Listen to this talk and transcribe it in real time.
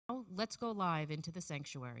Let's go live into the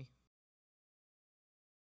sanctuary.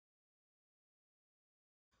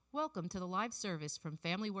 Welcome to the live service from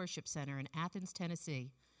Family Worship Center in Athens,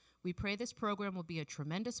 Tennessee. We pray this program will be a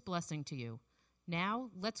tremendous blessing to you. Now,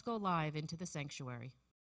 let's go live into the sanctuary.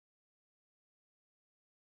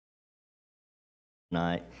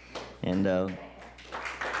 Night, and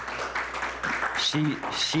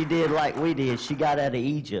she did like we did. She got out of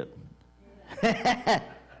Egypt.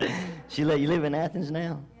 She let you live in Athens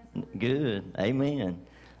now? Good. Amen.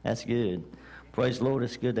 That's good. Praise the Lord.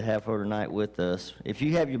 It's good to have her tonight with us. If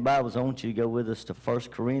you have your Bibles, I want you to go with us to 1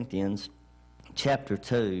 Corinthians chapter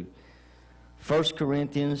 2. 1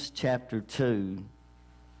 Corinthians chapter 2.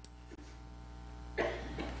 I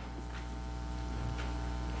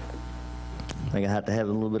think I have to have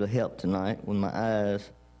a little bit of help tonight with my eyes.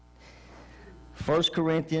 1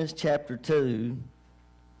 Corinthians chapter 2,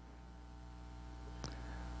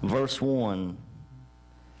 verse 1.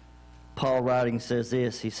 Paul writing says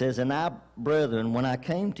this. He says, "And I, brethren, when I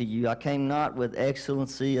came to you, I came not with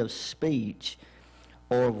excellency of speech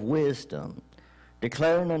or of wisdom,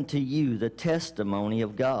 declaring unto you the testimony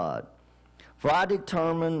of God. For I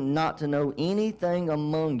determined not to know anything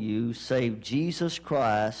among you save Jesus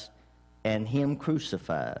Christ and Him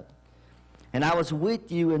crucified. And I was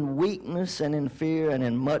with you in weakness and in fear and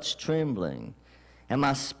in much trembling. And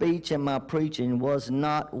my speech and my preaching was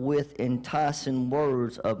not with enticing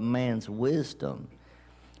words of man's wisdom,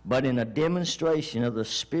 but in a demonstration of the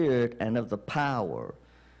Spirit and of the power,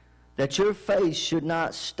 that your faith should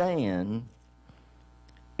not stand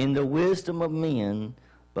in the wisdom of men,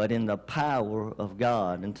 but in the power of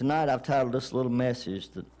God." And tonight I've titled this little message,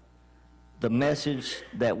 The Message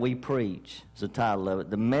That We Preach is the title of it.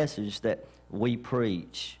 The Message That We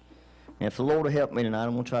Preach. And if the Lord will help me tonight,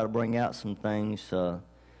 I'm going to try to bring out some things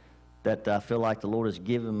that I feel like the Lord has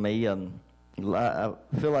given me. I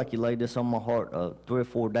feel like He laid this on my heart 3 or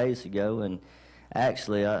 4 days ago. And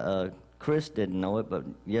actually, Chris didn't know it, but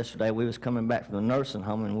yesterday we was coming back from the nursing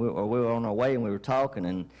home, and we were on our way, and we were talking,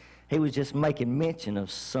 and he was just making mention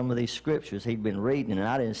of some of these scriptures he'd been reading, and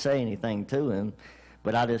I didn't say anything to him.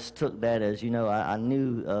 But I just took that as, I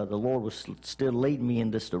knew the Lord was still leading me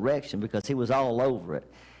in this direction because He was all over it.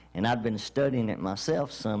 And I'd been studying it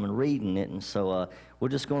myself some and reading it. And so we're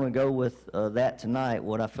just going to go with that tonight,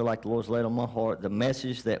 what I feel like the Lord's laid on my heart, the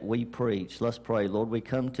message that we preach. Let's pray. Lord, we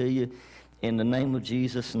come to You in the name of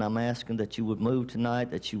Jesus, and I'm asking that You would move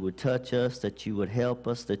tonight, that You would touch us, that You would help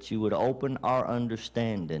us, that You would open our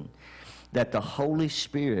understanding, that the Holy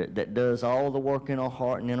Spirit that does all the work in our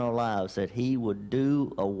heart and in our lives, that He would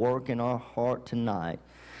do a work in our heart tonight,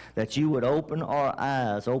 that You would open our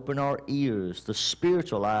eyes, open our ears, the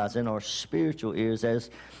spiritual eyes and our spiritual ears, as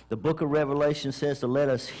the book of Revelation says, to let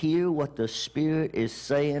us hear what the Spirit is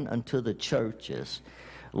saying unto the churches.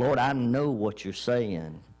 Lord, I know what You're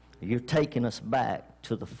saying. You're taking us back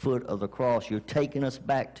to the foot of the cross. You're taking us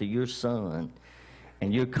back to Your Son.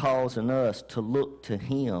 And You're causing us to look to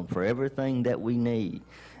Him for everything that we need.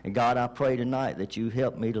 And God, I pray tonight that You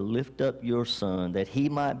help me to lift up Your Son, that He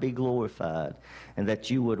might be glorified, and that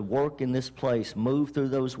You would work in this place, move through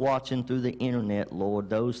those watching through the internet, Lord,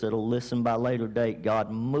 those that will listen by later date. God,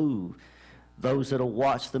 move those that will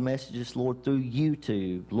watch the messages, Lord, through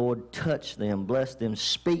YouTube. Lord, touch them, bless them,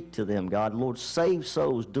 speak to them, God. Lord, save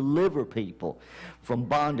souls, deliver people from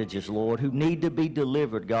bondages, Lord, who need to be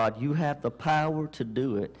delivered, God. You have the power to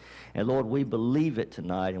do it. And, Lord, we believe it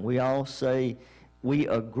tonight, and we all say, we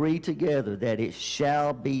agree together that it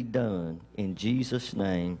shall be done. In Jesus'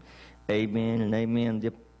 name, amen and amen.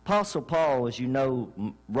 The Apostle Paul, as you know,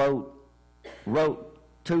 wrote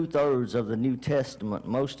 2/3 of the New Testament,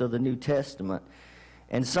 most of the New Testament.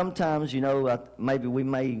 And sometimes, maybe we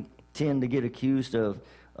may tend to get accused of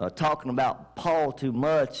talking about Paul too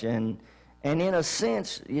much. And in a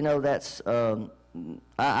sense, that's, I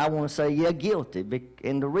want to say, yeah, guilty.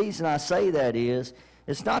 And the reason I say that is,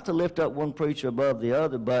 it's not to lift up one preacher above the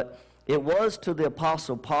other, but it was to the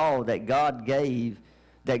Apostle Paul that God gave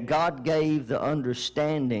the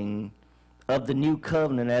understanding of the new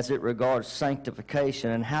covenant as it regards sanctification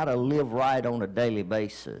and how to live right on a daily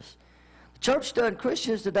basis.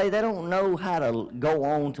 Christians today, they don't know how to go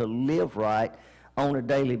on to live right on a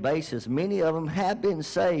daily basis. Many of them have been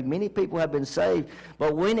saved. Many people have been saved.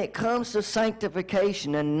 But when it comes to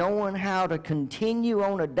sanctification and knowing how to continue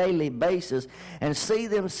on a daily basis and see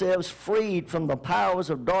themselves freed from the powers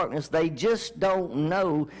of darkness, they just don't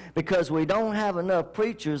know, because we don't have enough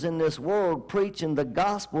preachers in this world preaching the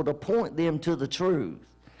gospel to point them to the truth.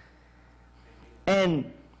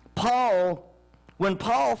 And when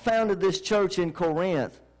Paul founded this church in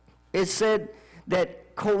Corinth, it said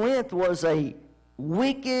that Corinth was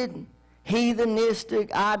wicked,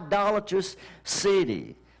 heathenistic, idolatrous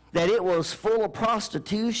city. That it was full of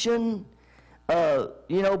prostitution,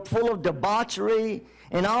 full of debauchery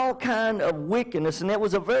and all kind of wickedness. And it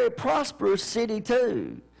was a very prosperous city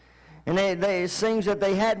too. And it seems that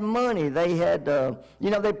they had money. They had,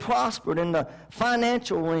 they prospered in the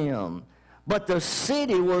financial realm. But the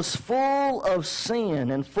city was full of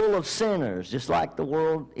sin and full of sinners, just like the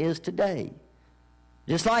world is today.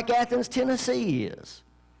 Just like Athens, Tennessee is.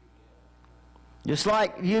 Just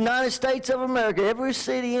like the United States of America, every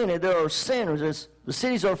city in it, there are sinners. The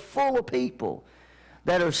cities are full of people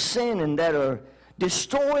that are sinning, that are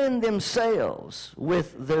destroying themselves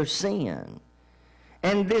with their sin.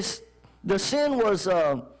 And the sin was,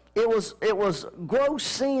 it was gross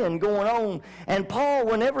sin going on. And Paul,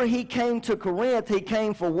 whenever he came to Corinth, he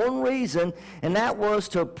came for one reason, and that was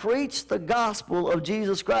to preach the gospel of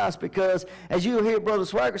Jesus Christ. Because, as you hear Brother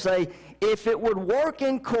Swagger say, if it would work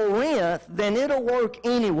in Corinth, then it'll work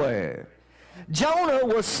anywhere. Jonah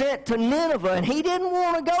was sent to Nineveh, and he didn't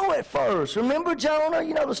want to go at first. Remember Jonah?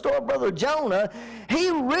 You know the story of Brother Jonah.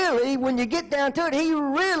 He really, when you get down to it, he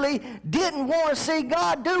really didn't want to see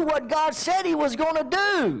God do what God said he was going to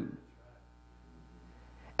do.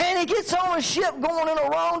 And he gets on a ship going in the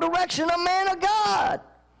wrong direction, a man of God.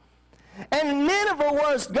 And Nineveh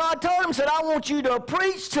was, God told him, said, I want you to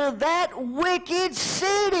preach to that wicked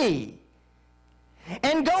city.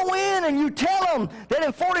 And go in and you tell them that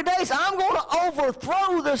in 40 days I'm going to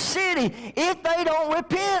overthrow the city if they don't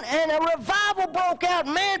repent. And a revival broke out.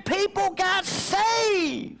 Man, people got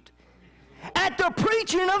saved at the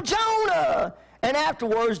preaching of Jonah. And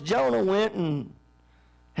afterwards, Jonah went and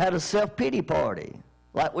had a self-pity party,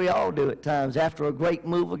 like we all do at times. After a great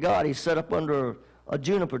move of God, he sat up under a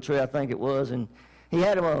juniper tree, I think it was, and he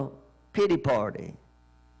had him a pity party.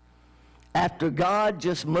 After God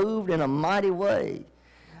just moved in a mighty way.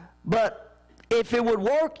 But if it would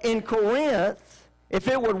work in Corinth, if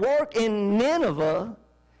it would work in Nineveh,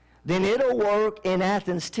 then it'll work in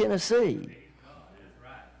Athens, Tennessee.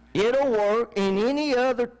 It'll work in any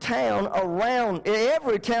other town around,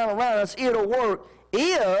 every town around us, it'll work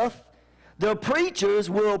if the preachers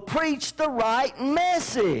will preach the right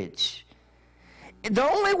message. The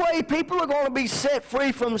only way people are going to be set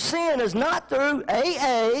free from sin is not through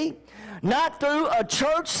AA, not through a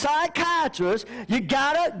church psychiatrist. You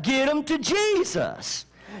got to get them to Jesus.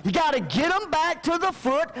 You got to get them back to the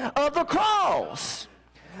foot of the cross.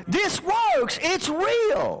 This works. It's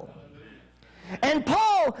real. And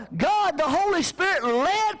Paul, God, the Holy Spirit,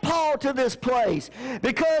 led Paul to this place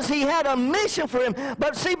because he had a mission for him.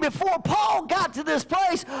 But see, before Paul got to this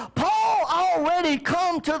place, Paul already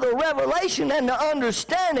come to the revelation and the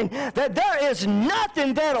understanding that there is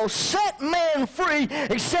nothing that'll set man free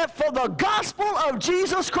except for the gospel of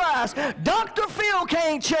Jesus Christ. Dr. Phil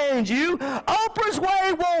can't change you. Oprah's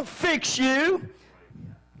way won't fix you.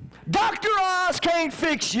 Dr. Oz can't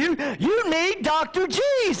fix you. You need Dr.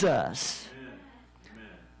 Jesus.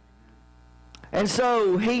 And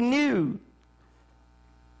so he knew,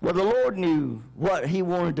 well, the Lord knew what he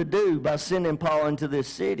wanted to do by sending Paul into this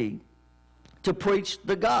city to preach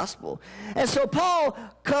the gospel. And so Paul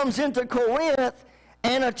comes into Corinth,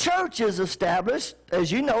 and a church is established, as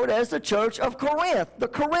you know it, as the church of Corinth, the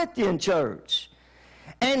Corinthian church.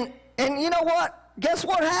 And you know what? Guess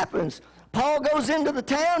what happens? Paul goes into the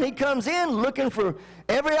town. He comes in looking for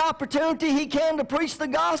every opportunity he can to preach the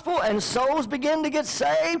gospel, and souls begin to get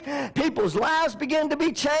saved. People's lives begin to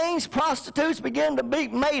be changed. Prostitutes begin to be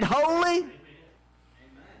made holy. Amen.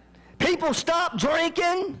 People stop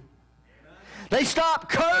drinking. They stop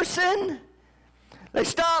cursing. They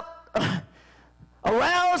stop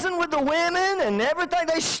arousing with the women and everything.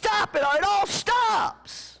 They stop it. It all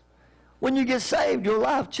stops. When you get saved, your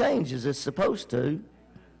life changes. It's supposed to.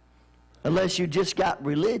 Unless you just got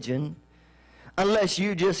religion, unless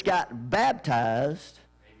you just got baptized.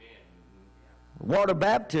 Amen. Water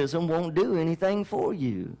baptism won't do anything for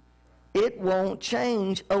you. It won't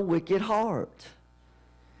change a wicked heart.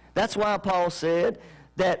 That's why Paul said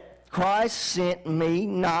that Christ sent me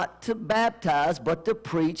not to baptize, but to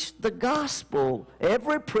preach the gospel.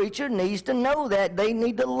 Every preacher needs to know that. They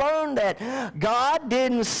need to learn that. God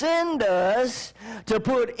didn't send us to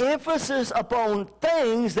put emphasis upon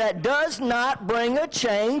things that does not bring a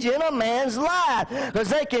change in a man's life. Because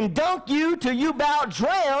they can dunk you till you about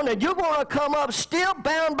drown, and you're going to come up still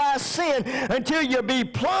bound by sin until you be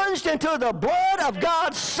plunged into the blood of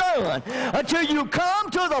God's Son. Until you come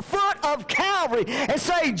to the foot of Calvary and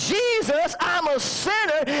say, Jesus, I'm a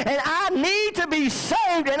sinner and I need to be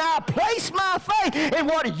saved, and I place my faith in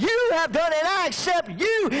what you have done, and I accept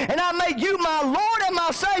you and I make you my Lord and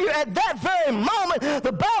my Savior. At that very moment, moment,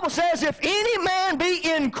 the Bible says, if any man be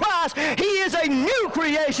in Christ, he is a new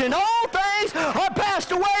creation. All things are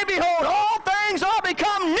passed away. Behold, all things are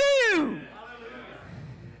become new.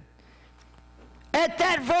 At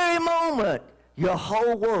that very moment, your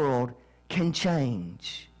whole world can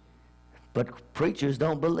change. But preachers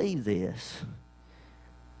don't believe this.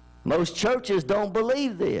 Most churches don't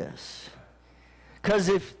believe this. Because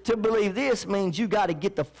if to believe this means you got to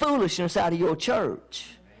get the foolishness out of your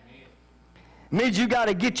church. It means you got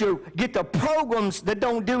to get the programs that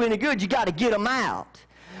don't do any good, you got to get them out.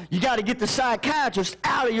 You got to get the psychiatrist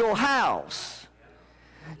out of your house.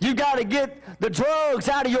 You got to get the drugs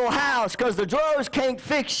out of your house because the drugs can't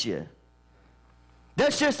fix you.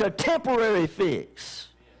 That's just a temporary fix.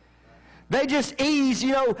 They just ease,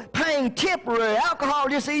 pain temporary. Alcohol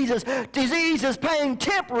just eases diseases, pain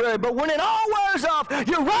temporary. But when it all wears off,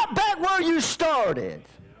 you're right back where you started.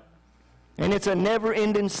 And it's a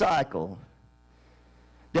never-ending cycle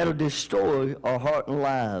that'll destroy our heart and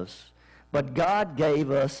lives. But God gave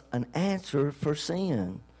us an answer for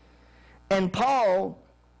sin. And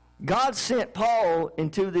God sent Paul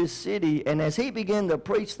into this city, and as he began to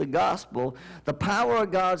preach the gospel, the power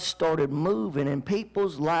of God started moving, and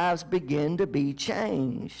people's lives began to be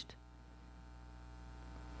changed.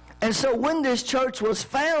 And so when this church was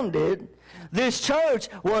founded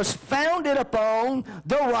upon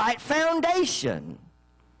the right foundation.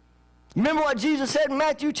 Remember what Jesus said in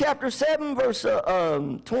Matthew chapter 7, verse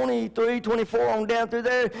 23, 24 on down through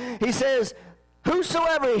there? He says,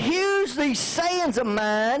 whosoever hears these sayings of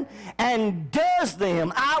mine and does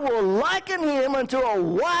them, I will liken him unto a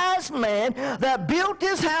wise man that built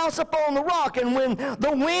his house upon the rock. And when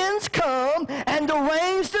the winds come and the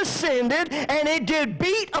rains descended, and it did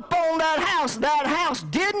beat upon that house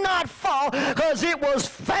did not fall because it was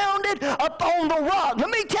founded upon the rock. Let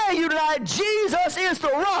me tell you tonight, Jesus is the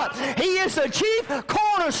rock. He is the chief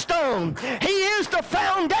cornerstone. He is the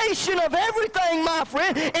foundation of everything, my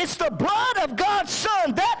friend. It's the blood of God's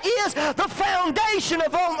Son. That is the foundation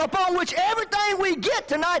upon which everything we get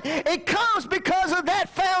tonight, it comes because of that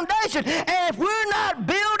foundation. And if we're not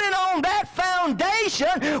building on that foundation,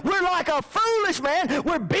 we're like a foolish man.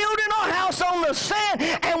 We're building our house on the sand,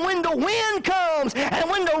 and when the wind comes,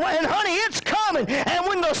 and honey, it's coming, and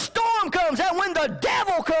when the storm comes, and when the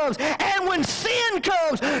devil comes, and when sin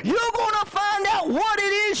comes, you're going to find out what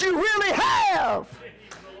it is you really have.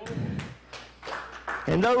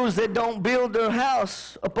 And those that don't build their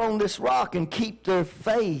house upon this rock and keep their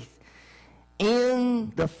faith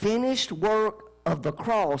in the finished work of the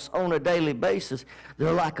cross on a daily basis,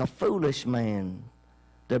 they're like a foolish man.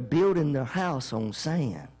 They're building their house on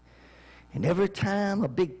sand. And every time a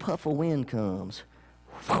big puff of wind comes,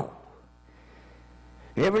 whew,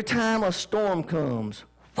 every time a storm comes,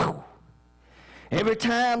 whew, every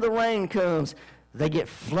time the rain comes, they get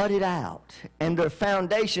flooded out. And their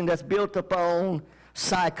foundation that's built upon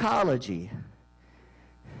psychology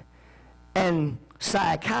and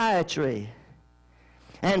psychiatry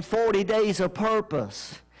and 40 days of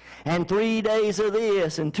purpose and 3 days of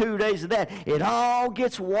this and 2 days of that, it all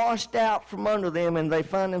gets washed out from under them, and they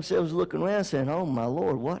find themselves looking around saying, oh my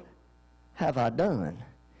Lord, what have I done?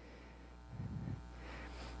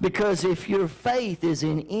 Because if your faith is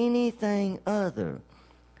in anything other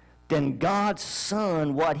than God's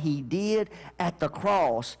Son, what he did at the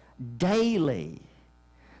cross daily,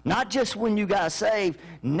 not just when you got saved,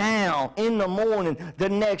 now, in the morning, the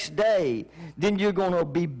next day, then you're going to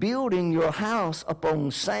be building your house upon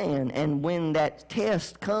sand. And when that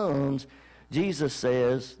test comes, Jesus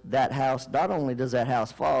says that house, not only does that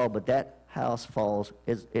house fall, but that house falls,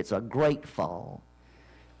 it's a great fall.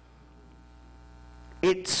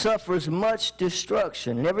 It suffers much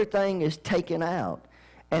destruction, and everything is taken out.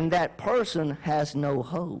 And that person has no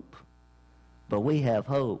hope. But we have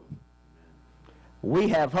hope. We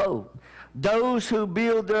have hope. Those who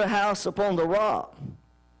build their house upon the rock.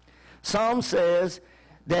 Psalm says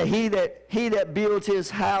that he that builds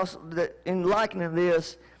his house, that in likening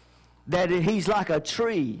this, that he's like a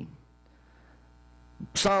tree.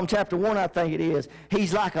 Psalm chapter 1, I think it is.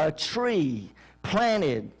 He's like a tree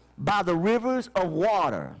planted by the rivers of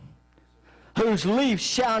water, whose leaves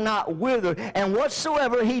shall not wither, and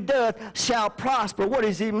whatsoever he doth shall prosper. What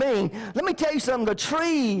does he mean? Let me tell you something. The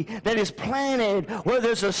tree that is planted where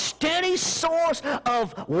there's a steady source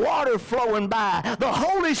of water flowing by, the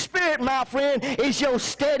Holy Spirit, my friend, is your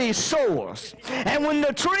steady source. And when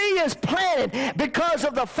the tree is planted because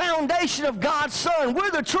of the foundation of God's Son,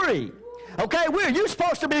 we're the tree. Okay, you're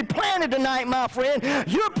supposed to be planted tonight, my friend.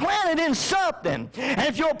 You're planted in something. And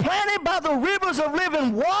if you're planted by the rivers of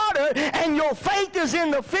living water and your faith is in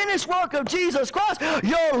the finished work of Jesus Christ,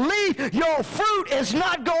 your leaf, your fruit is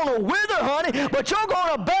not going to wither, honey, but you're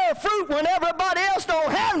going to bear fruit when everybody else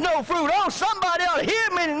don't have no fruit. Oh, somebody ought to hear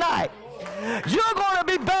me tonight. You're going to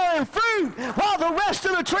be bearing fruit while the rest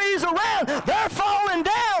of the trees around, they're falling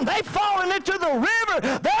down. They've fallen into the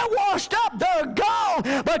river. They're washed up. They're gone.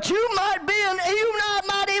 But you might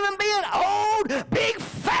even be an old, big,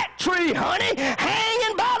 fat tree, honey,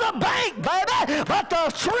 hanging by the bank, baby. But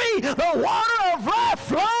the tree, the water of life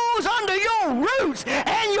flows under your roots,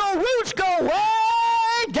 and your roots go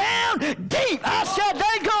way down deep. I said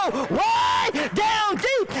they go way down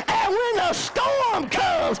deep. And when the storm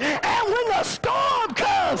comes,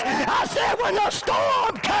 I said when the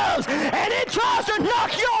storm comes and it tries to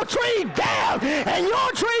knock your tree down, and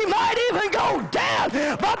your tree might even go down,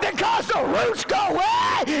 but because the roots go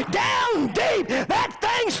way down deep, that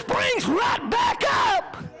thing springs right back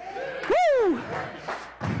up. Woo!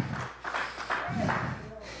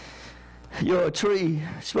 You're a tree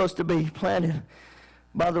supposed to be planted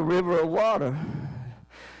by the river of water.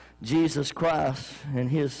 Jesus Christ and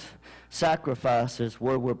his sacrifices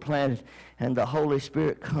where we're planted, and the Holy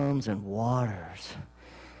Spirit comes and waters.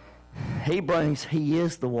 He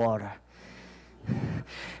is the water.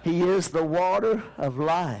 He is the water of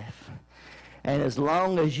life. And as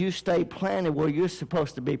long as you stay planted where you're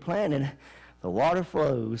supposed to be planted, the water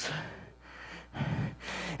flows.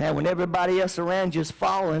 And when everybody else around you is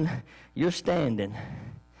falling, you're standing.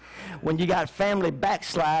 When you got family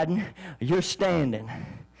backsliding, you're standing.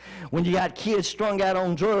 When you got kids strung out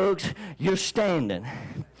on drugs, you're standing.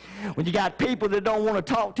 When you got people that don't want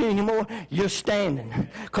to talk to you anymore, you're standing.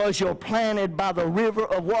 Because you're planted by the river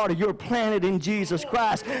of water. You're planted in Jesus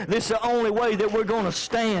Christ. This is the only way that we're going to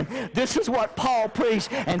stand. This is what Paul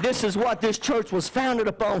preached, and this is what this church was founded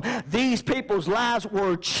upon. These people's lives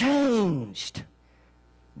were changed.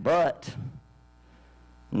 But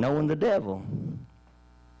knowing the devil,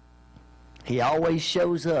 he always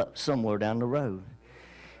shows up somewhere down the road.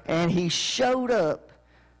 And he showed up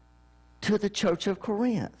to the church of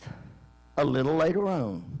Corinth a little later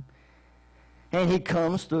on. And he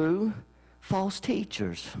comes through false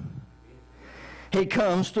teachers. He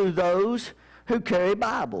comes through those who carry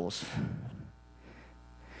Bibles.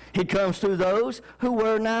 He comes through those who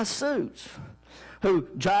wear nice suits, who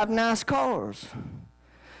drive nice cars,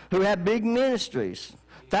 who have big ministries,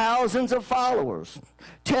 thousands of followers,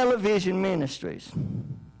 television ministries.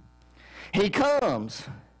 He comes,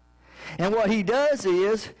 and what he does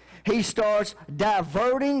is he starts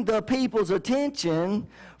diverting the people's attention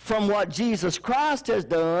from what Jesus Christ has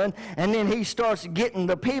done, and then he starts getting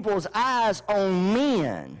the people's eyes on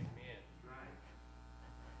men.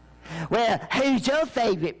 Well, who's your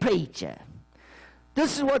favorite preacher?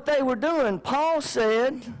 This is what they were doing. Paul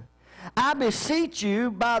said, I beseech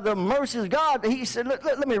you by the mercies of God. He said,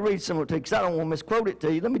 let me read some of it because I don't want to misquote it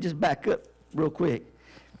to you. Let me just back up real quick.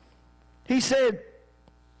 He said,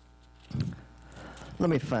 let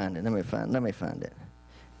me find it.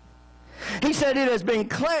 He said, it has been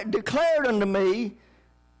declared unto me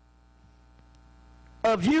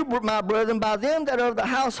of you, my brethren, by them that are of the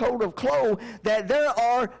household of Chloe, that there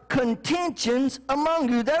are contentions among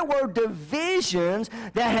you. There were divisions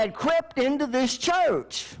that had crept into this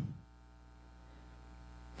church.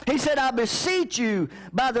 He said, I beseech you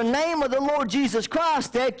by the name of the Lord Jesus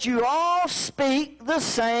Christ that you all speak the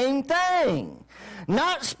same thing.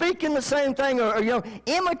 Not speaking the same thing or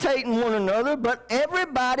imitating one another, but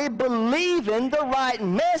everybody believing the right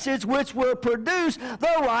message which will produce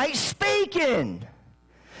the right speaking.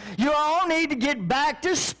 You all need to get back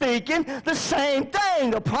to speaking the same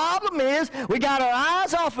thing. The problem is we got our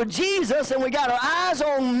eyes off of Jesus and we got our eyes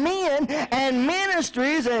on men and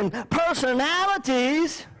ministries and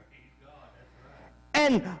personalities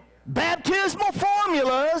and baptismal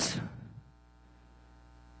formulas.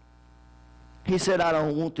 He said, I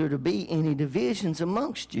don't want there to be any divisions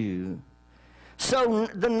amongst you. So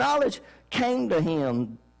the knowledge came to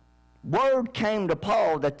him. Word came to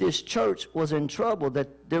Paul that this church was in trouble,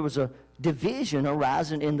 that there was a division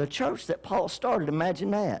arising in the church that Paul started.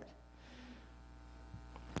 Imagine that.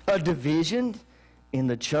 A division in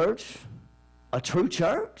the church, a true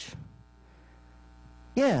church.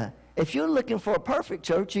 Yeah, if you're looking for a perfect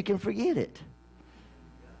church, you can forget it.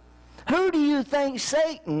 Who do you think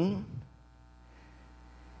Satan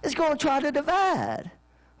is going to try to divide?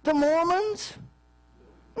 The Mormons?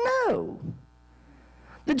 No.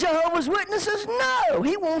 The Jehovah's Witnesses? No.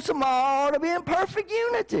 He wants them all to be in perfect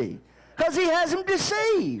unity because he has them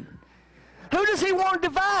deceived. Who does he want to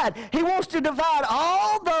divide? He wants to divide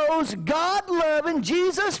all those God-loving,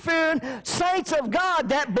 Jesus-fearing saints of God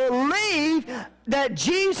that believe that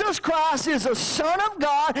Jesus Christ is the Son of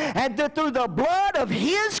God, and that through the blood of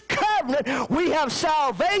his covenant we have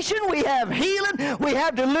salvation, we have healing, we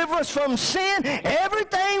have deliverance from sin,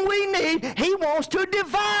 everything we need. He wants to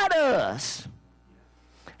divide us.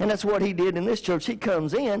 And that's what he did in this church. He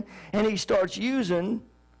comes in and he starts using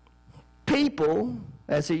people,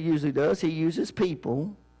 as he usually does. He uses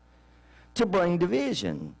people to bring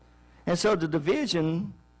division. And so the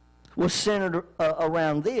division was centered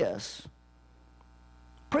around this.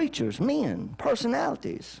 Preachers, men,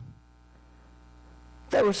 personalities.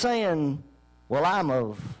 They were saying, well, I'm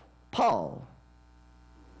of Paul.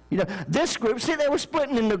 You know, this group, see, they were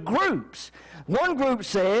splitting into groups. One group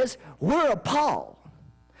says, we're of Paul.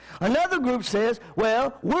 Another group says,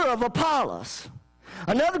 well, we're of Apollos.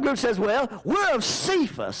 Another group says, well, we're of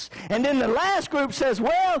Cephas. And then the last group says,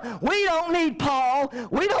 well, we don't need Paul,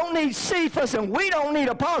 we don't need Cephas, and we don't need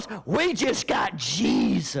Apollos. We just got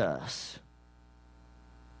Jesus.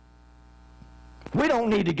 We don't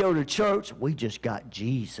need to go to church. We just got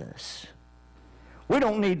Jesus. We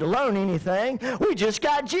don't need to learn anything. We just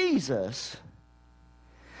got Jesus.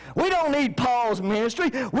 We don't need Paul's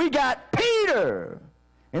ministry. We got Peter.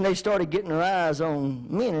 And they started getting their eyes on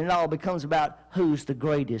men, and it all becomes about who's the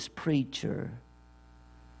greatest preacher.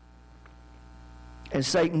 And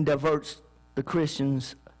Satan diverts the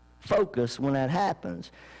Christian's focus when that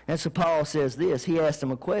happens. And so Paul says this. He asked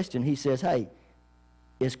them a question. He says, hey,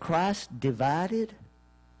 is Christ divided?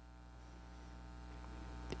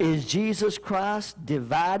 Is Jesus Christ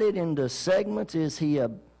divided into segments? Is he a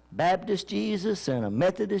Baptist Jesus and a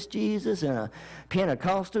Methodist Jesus and a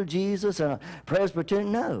Pentecostal Jesus and a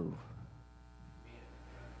Presbyterian? No.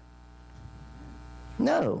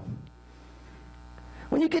 No.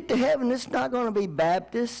 When you get to heaven, it's not going to be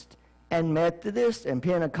Baptist and Methodist and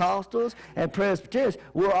Pentecostals and Presbyterians.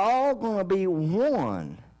 We're all going to be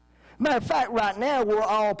one. Matter of fact, right now, we're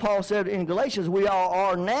all, Paul said in Galatians, we all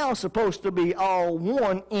are now supposed to be all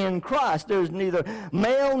one in Christ. There's neither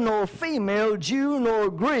male nor female, Jew nor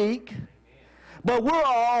Greek, but we're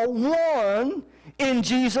all one in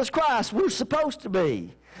Jesus Christ. We're supposed to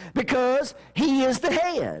be, because he is the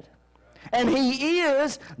head. And he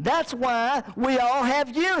is, that's why we all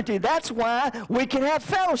have unity. That's why we can have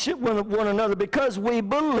fellowship with one another, because we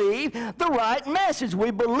believe the right message.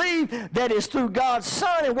 We believe that it's through God's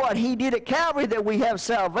Son and what he did at Calvary that we have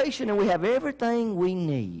salvation and we have everything we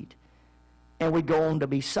need. And we go on to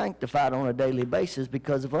be sanctified on a daily basis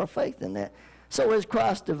because of our faith in that. So is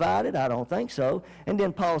Christ divided? I don't think so. And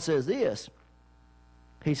then Paul says this.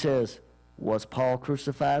 He says, was Paul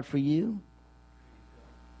crucified for you?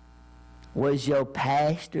 Was your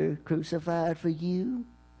pastor crucified for you?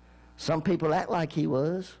 Some people act like he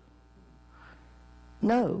was.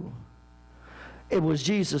 No. It was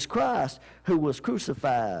Jesus Christ who was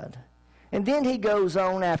crucified. And then he goes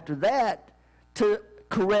on after that to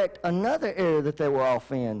correct another error that they were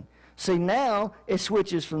off in. See, now it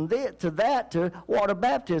switches from that to water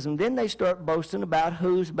baptism. Then they start boasting about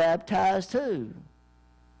who's baptized who.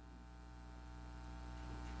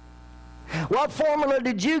 What formula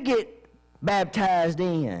did you get baptized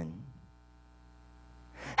in?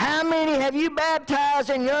 How many have you baptized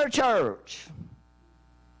in your church?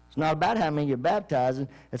 It's not about how many you're baptizing.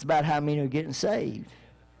 It's about how many are getting saved.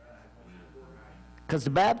 Because the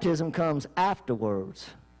baptism comes afterwards.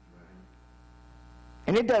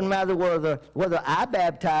 And it doesn't matter whether I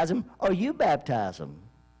baptize them or you baptize them.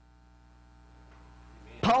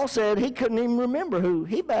 Paul said he couldn't even remember who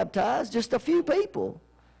he baptized, just a few people.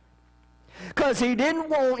 Because he didn't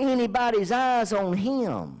want anybody's eyes on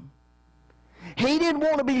him. He didn't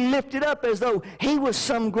want to be lifted up as though he was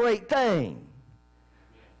some great thing.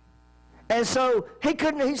 And so he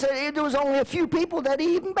said there was only a few people that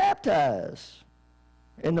he even baptized.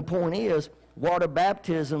 And the point is, water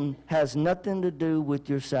baptism has nothing to do with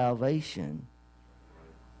your salvation.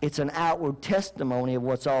 It's an outward testimony of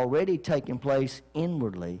what's already taken place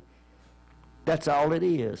inwardly. That's all it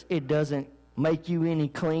is. It doesn't make you any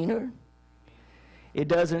cleaner. It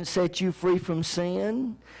doesn't set you free from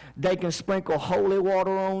sin. They can sprinkle holy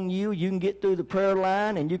water on you. You can get through the prayer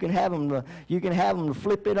line, and you can have them to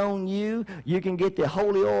flip it on you. You can get the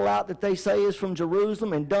holy oil out that they say is from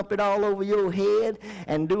Jerusalem and dump it all over your head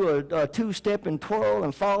and do a two-step and twirl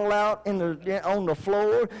and fall out on the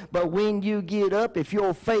floor. But when you get up, if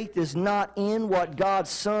your faith is not in what God's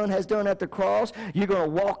Son has done at the cross, you're going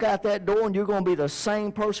to walk out that door and you're going to be the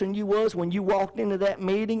same person you was when you walked into that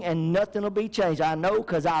meeting, and nothing will be changed. I know,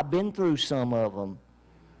 because I've been through some of them.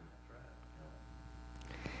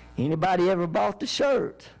 Anybody ever bought the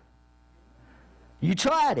shirt? You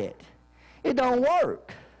tried it. It don't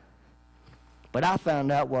work. But I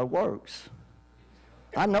found out what works.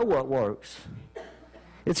 I know what works.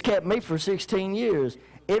 It's kept me for 16 years.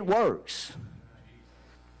 It works.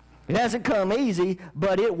 It hasn't come easy,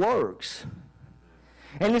 but it works.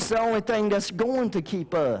 And it's the only thing that's going to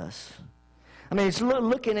keep us. I mean, it's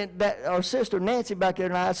looking at that, our sister Nancy back there,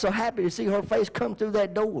 and I was so happy to see her face come through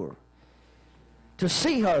that door. To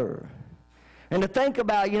see her. And to think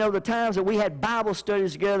about, the times that we had Bible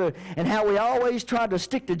studies together and how we always tried to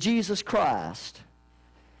stick to Jesus Christ.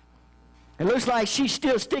 It looks like she's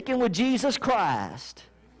still sticking with Jesus Christ.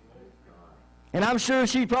 And I'm sure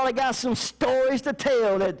she probably got some stories to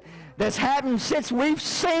tell that's happened since we've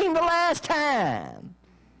seen the last time.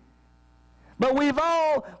 But we've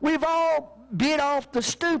all bit off the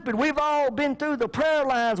stupid. We've all been through the prayer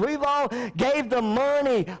lines. We've all gave the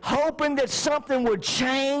money hoping that something would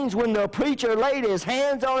change when the preacher laid his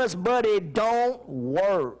hands on us, but it don't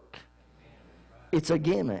work. It's a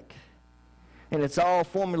gimmick. And it's all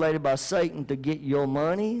formulated by Satan to get your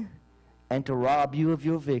money and to rob you of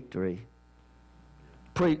your victory.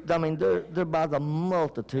 They're by the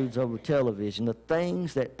multitudes over television. The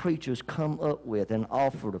things that preachers come up with and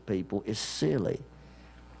offer to people is silly.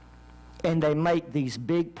 And they make these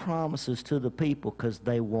big promises to the people because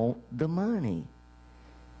they want the money.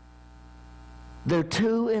 They're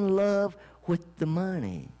too in love with the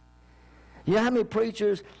money. You know how many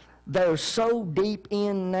preachers, they're so deep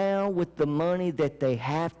in now with the money that they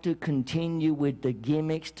have to continue with the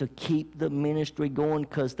gimmicks to keep the ministry going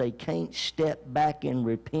because they can't step back and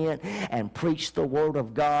repent and preach the Word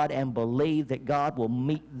of God and believe that God will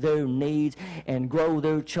meet their needs and grow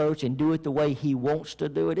their church and do it the way He wants to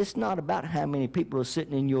do it. It's not about how many people are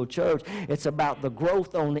sitting in your church. It's about the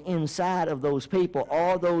growth on the inside of those people.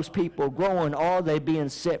 Are those people growing? Are they being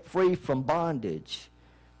set free from bondage?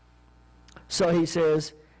 So he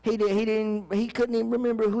says, He couldn't even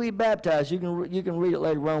remember who he baptized. You can read it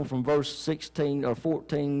later on from verse 16 or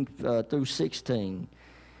 14 through 16.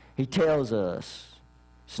 He tells us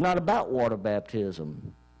it's not about water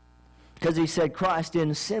baptism, because he said Christ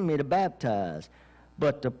didn't send me to baptize,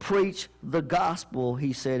 but to preach the gospel.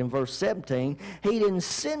 He said in verse 17, He didn't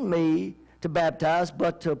send me to baptize,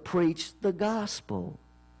 but to preach the gospel.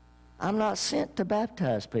 I'm not sent to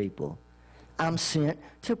baptize people. I'm sent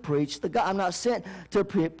to preach the gospel. I'm not sent to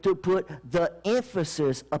put the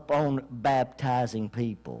emphasis upon baptizing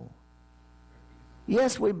people.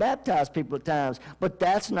 Yes, we baptize people at times, but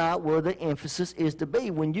that's not where the emphasis is to be.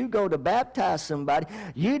 When you go to baptize somebody,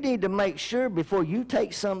 you need to make sure before you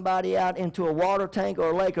take somebody out into a water tank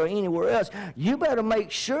or a lake or anywhere else, you better make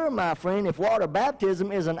sure, my friend, if water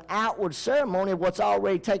baptism is an outward ceremony of what's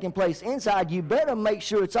already taking place inside, you better make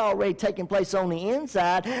sure it's already taking place on the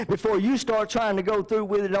inside before you start trying to go through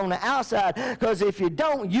with it on the outside. Because if you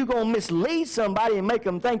don't, you're going to mislead somebody and make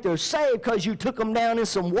them think they're saved because you took them down in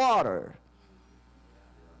some water.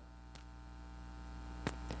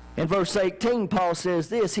 In verse 18, Paul says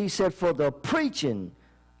this. He said, for the preaching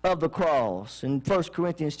of the cross. In 1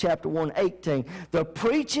 Corinthians chapter 1, 18, the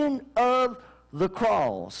preaching of the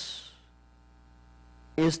cross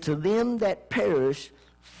is to them that perish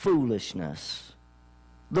foolishness.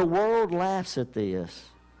 The world laughs at this.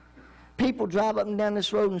 People drive up and down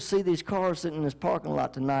this road and see these cars sitting in this parking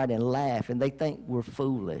lot tonight and laugh, and they think we're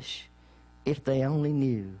foolish. If they only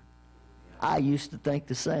knew. I used to think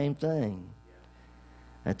the same thing.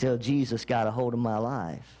 Until Jesus got a hold of my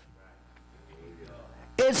life.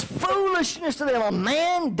 It's foolishness to them. A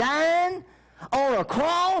man dying on a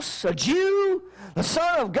cross, a Jew, the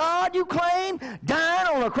Son of God, you claim, dying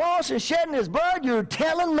on a cross and shedding his blood. You're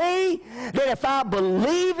telling me that if I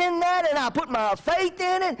believe in that and I put my faith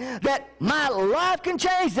in it, that my life can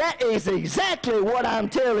change? That is exactly what I'm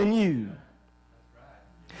telling you.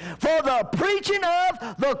 For the preaching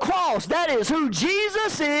of the cross, that is who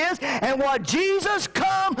Jesus is and what Jesus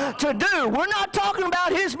come to do. We're not talking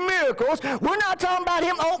about his miracles. We're not talking about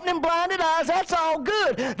him opening blinded eyes. That's all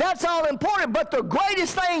good. That's all important. But the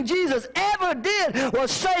greatest thing Jesus ever did was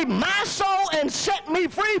save my soul and set me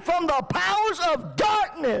free from the powers of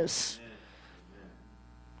darkness.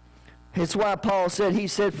 It's why Paul said, he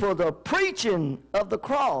said, for the preaching of the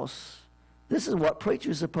cross. This is what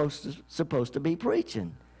preachers are supposed to be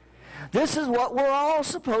preaching. This is what we're all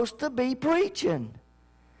supposed to be preaching.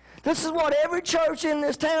 This is what every church in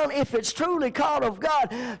this town, if it's truly called of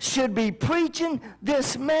God, should be preaching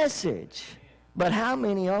this message. But how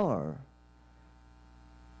many are?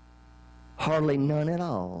 Hardly none at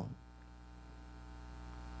all.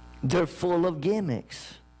 They're full of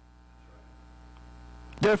gimmicks.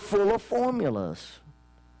 They're full of formulas.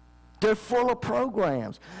 They're full of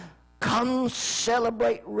programs. Come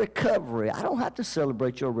celebrate recovery. I don't have to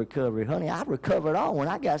celebrate your recovery, honey. I recovered all when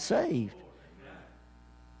I got saved.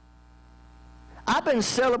 I've been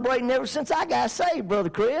celebrating ever since I got saved, Brother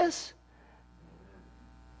Chris.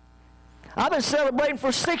 I've been celebrating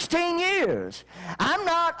for 16 years. I'm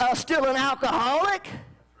not still an alcoholic.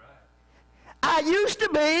 I used to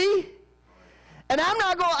be. And I'm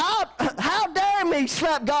not going, how dare me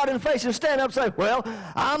slap God in the face and stand up and say, well,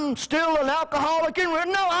 I'm still an alcoholic. No,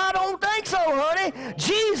 I don't think so, honey.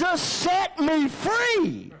 Jesus set me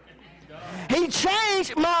free. He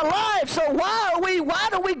changed my life. So why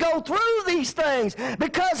do we go through these things?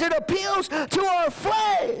 Because it appeals to our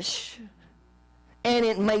flesh. And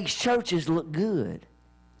it makes churches look good.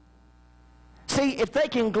 See, if they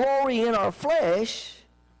can glory in our flesh,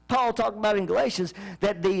 Paul talked about in Galatians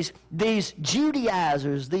that these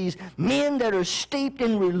Judaizers, these men that are steeped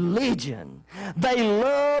in religion, they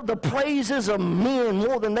love the praises of men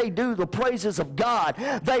more than they do the praises of God.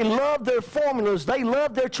 They love their formulas. They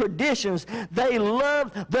love their traditions. They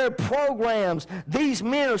love their programs. These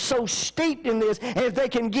men are so steeped in this, and if they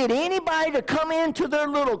can get anybody to come into their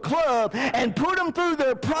little club and put them through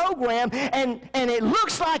their program, and it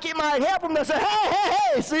looks like it might help them, they say,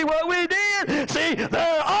 hey, see what we did? See,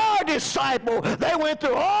 they're our disciple. They went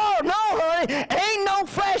through, oh, no, honey, ain't no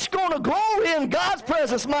flesh going to glory in God's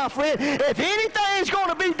presence, my friend. If anything's going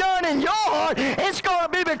to be done in your heart, it's going to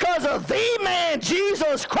be because of the man,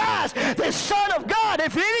 Jesus Christ, the Son of God.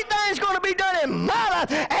 If anything's going to be done in my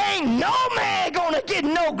life, ain't no man going to get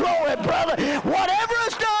no glory, brother. Whatever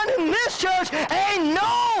is done in this church, ain't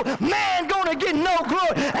no man going to get no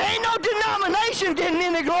glory. Ain't no denomination getting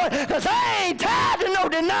any glory, because I ain't tied to no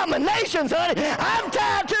denominations, honey. I'm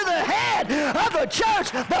tied to the head of the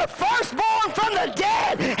church, the firstborn from the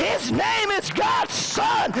dead. His name is God's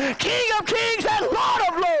Son, King of kings and Lord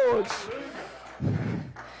of lords.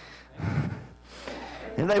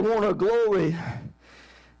 And they want a glory.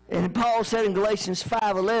 And Paul said in Galatians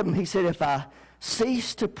 5:11, he said, if I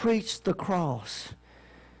cease to preach the cross,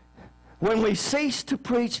 when we cease to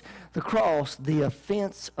preach the cross, the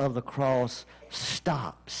offense of the cross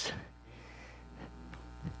stops.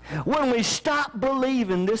 When we stop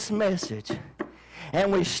believing this message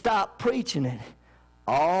and we stop preaching it,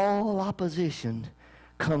 all opposition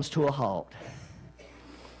comes to a halt.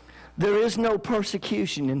 There is no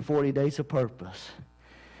persecution in 40 Days of Purpose.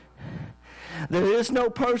 There is no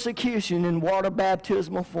persecution in water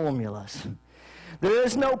baptismal formulas. There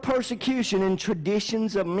is no persecution in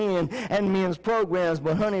traditions of men and men's programs,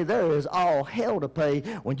 but honey, there is all hell to pay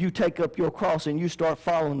when you take up your cross and you start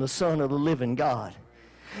following the Son of the living God.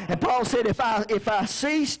 And Paul said, if I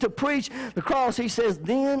cease to preach the cross, he says,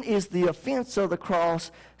 then is the offense of the cross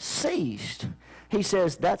ceased. He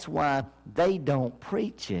says that's why they don't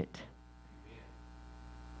preach it.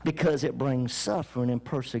 Because it brings suffering and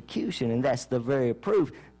persecution, and that's the very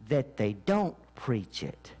proof that they don't preach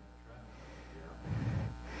it.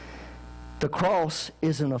 The cross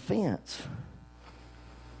is an offense.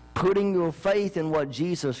 Putting your faith in what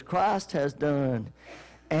Jesus Christ has done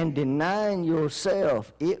and denying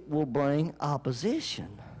yourself, it will bring opposition.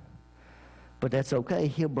 But that's okay.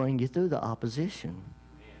 He'll bring you through the opposition.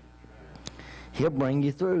 He'll bring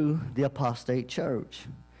you through the apostate church.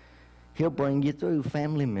 He'll bring you through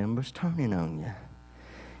family members turning on you.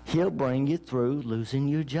 He'll bring you through losing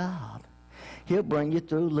your job. He'll bring you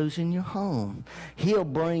through losing your home. He'll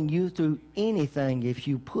bring you through anything if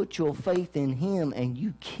you put your faith in him and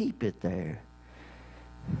you keep it there.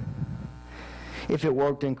 If it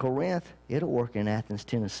worked in Corinth, it'll work in Athens,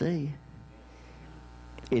 Tennessee.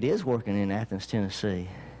 It is working in Athens, Tennessee.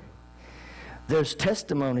 There's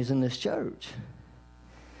testimonies in this church.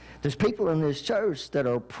 There's people in this church that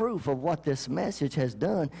are proof of what this message has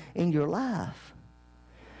done in your life.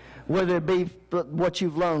 Whether it be what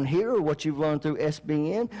you've learned here or what you've learned through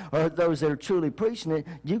SBN or those that are truly preaching it,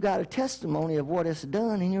 you got a testimony of what it's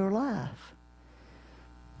done in your life.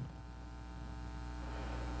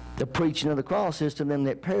 The preaching of the cross is to them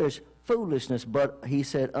that perish foolishness, but he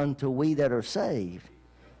said, unto we that are saved,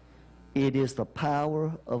 it is the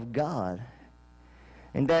power of God.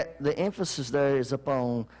 And that the emphasis there is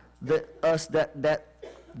upon those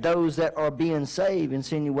that are being saved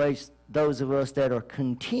insinuates those of us that are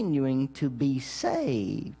continuing to be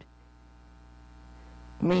saved.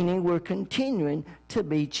 Meaning we're continuing to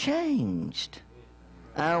be changed.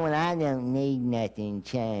 Oh, and I don't need nothing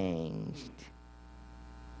changed.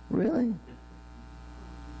 Really?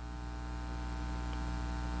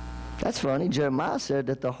 That's funny. Jeremiah said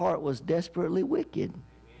that the heart was desperately wicked.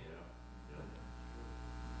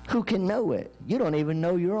 Who can know it? You don't even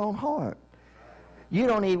know your own heart.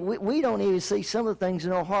 we don't even see some of the things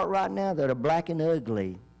in our heart right now that are black and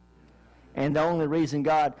ugly. And the only reason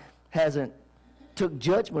God hasn't took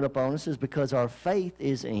judgment upon us is because our faith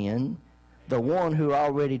is in the one who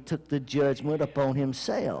already took the judgment upon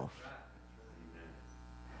himself.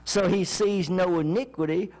 So he sees no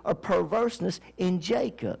iniquity or perverseness in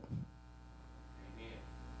Jacob.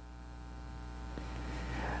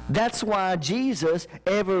 That's why Jesus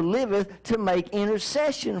ever liveth to make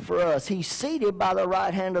intercession for us. He's seated by the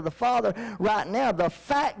right hand of the Father right now. The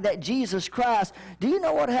fact that Jesus Christ, do you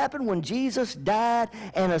know what happened when Jesus died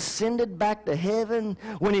and ascended back to heaven?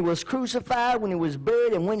 When he was crucified, when he was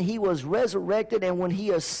buried, and when he was resurrected, and when he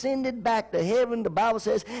ascended back to heaven, the Bible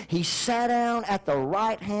says he sat down at the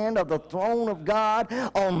right hand of the throne of God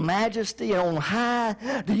on majesty and on high.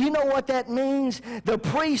 Do you know what that means? The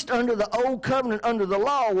priest under the old covenant, under the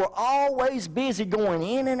law, were always busy going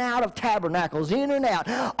in and out of tabernacles, in and out,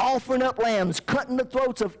 offering up lambs, cutting the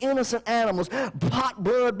throats of innocent animals, hot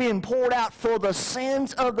blood being poured out for the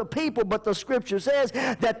sins of the people. But the scripture says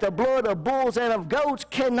that the blood of bulls and of goats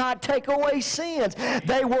cannot take away sins.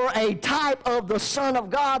 They were a type of the Son of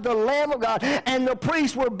God, the Lamb of God, and the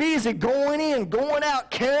priests were busy going in, going out,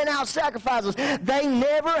 carrying out sacrifices. They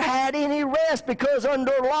never had any rest because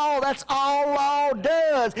under law, that's all law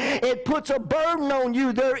does. It puts a burden on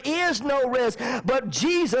you. There is no rest. But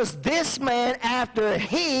Jesus, this man, after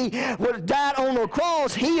he died on the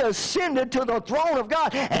cross, he ascended to the throne of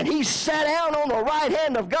God, and he sat down on the right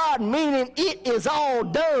hand of God, meaning it is all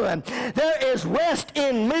done. There is rest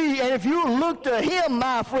in me. And if you look to him,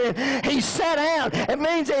 my friend, he sat down. It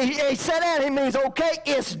means he sat down. It means, okay,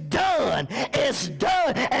 it's done. It's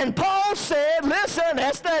done. And Paul said, listen,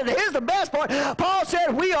 here's the best part. Paul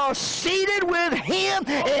said, we are seated with him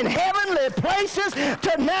in heavenly places.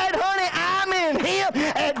 Tonight, honey, I'm in him.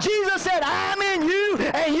 And Jesus said, I'm in you,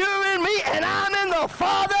 and you're in me, and I'm in the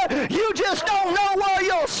Father. You just don't know where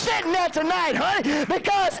you're sitting at tonight, honey,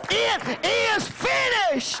 because it is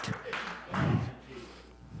finished.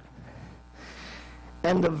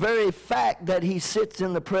 And the very fact that he sits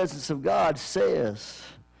in the presence of God says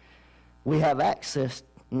we have access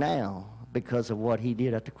now because of what he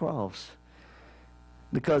did at the cross.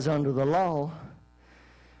 Because under the law,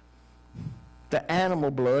 the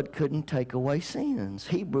animal blood couldn't take away sins.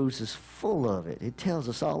 Hebrews is full of it. It tells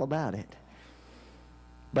us all about it.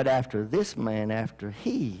 But after this man, after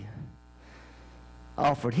he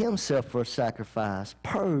offered himself for a sacrifice,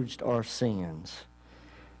 purged our sins,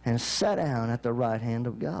 and sat down at the right hand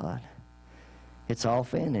of God, it's all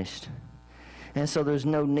finished. And so there's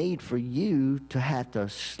no need for you to have to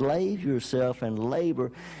slave yourself and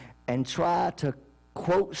labor and try to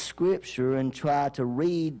quote Scripture and try to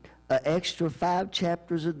read an extra 5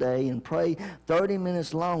 chapters a day and pray 30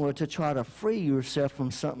 minutes longer to try to free yourself from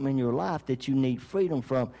something in your life that you need freedom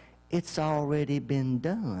from. It's already been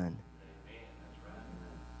done.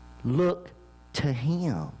 Look to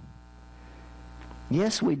him.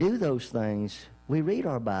 Yes, we do those things. We read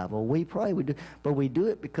our Bible, we pray, but we do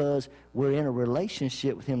it because we're in a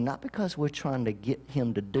relationship with him, not because we're trying to get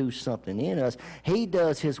him to do something in us. He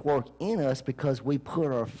does his work in us because we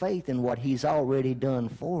put our faith in what he's already done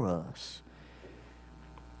for us.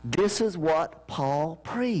 This is what Paul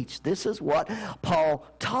preached. This is what Paul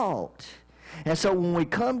taught. And so when we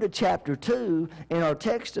come to chapter 2 in our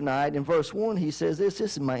text tonight, in verse 1, he says this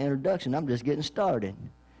is my introduction. I'm just getting started.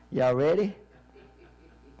 Y'all ready?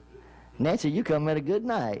 Nancy, you come at a good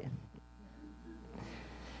night.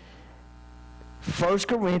 1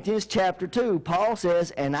 Corinthians chapter 2, Paul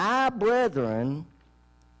says, and I, brethren,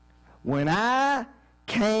 when I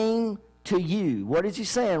came to you, what is he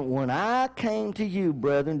saying? When I came to you,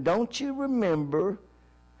 brethren, don't you remember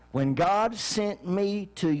when God sent me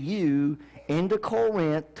to you into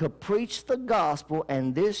Corinth to preach the gospel,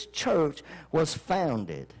 and this church was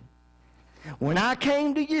founded? When I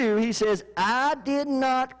came to you, he says, I did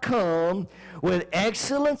not come with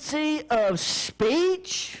excellency of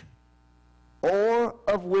speech or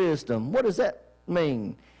of wisdom. What does that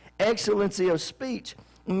mean? Excellency of speech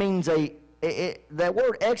means that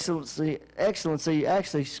word excellency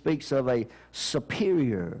actually speaks of a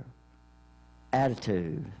superior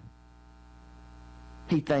attitude.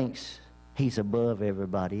 He thinks he's above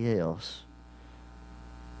everybody else,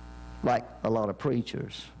 like a lot of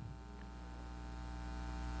preachers.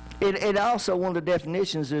 It also, one of the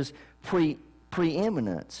definitions is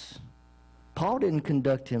preeminence. Paul didn't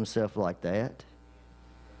conduct himself like that.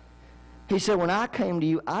 He said, when I came to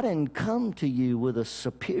you, I didn't come to you with a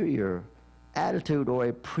superior attitude or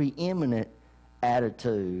a preeminent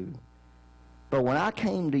attitude. But when I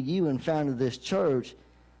came to you and founded this church,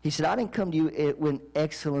 He said, I didn't come to you with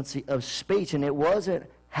excellency of speech, and it wasn't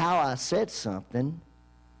how I said something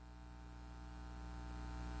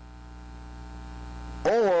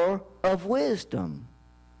or of wisdom.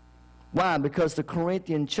 Why? Because the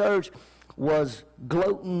Corinthian church was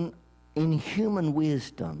gloating in human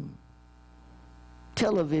wisdom.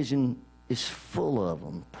 Television is full of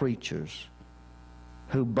them, preachers,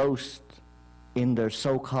 who boast in their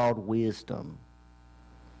so-called wisdom.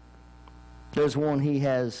 There's one, he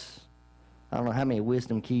has, I don't know how many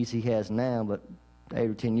wisdom keys he has now, but 8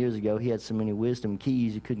 or 10 years ago he had so many wisdom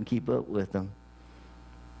keys you couldn't keep up with them.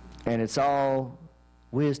 And it's all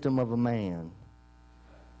wisdom of a man.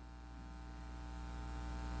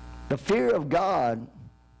 The fear of God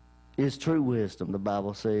is true wisdom, the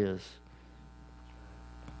Bible says.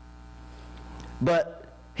 But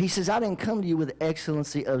he says, I didn't come to you with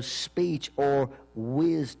excellency of speech or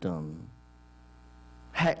wisdom,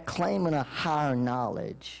 claiming a higher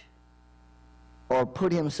knowledge or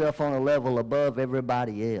put himself on a level above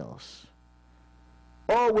everybody else,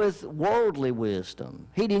 or with worldly wisdom.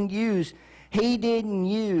 He didn't use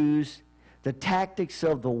the tactics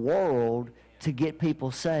of the world to get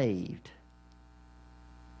people saved.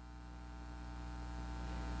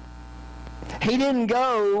 He didn't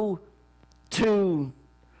go to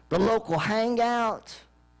the local hangout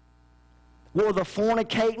where the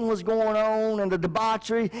fornicating was going on and the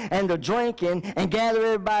debauchery and the drinking and gather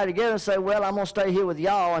everybody together and say, well, I'm going to stay here with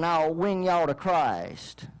y'all and I'll win y'all to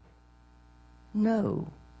Christ.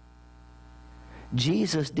 No.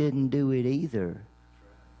 Jesus didn't do it either.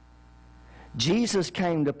 Jesus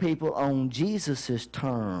came to people on Jesus'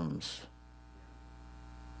 terms.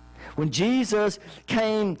 When Jesus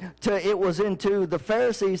came it was into the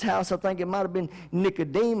Pharisees' house, I think it might have been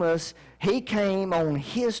Nicodemus, he came on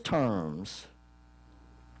his terms.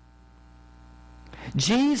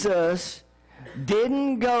 Jesus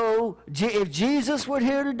didn't go, if Jesus were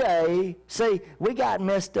here today, see, we got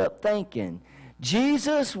messed up thinking.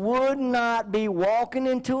 Jesus would not be walking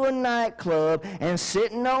into a nightclub and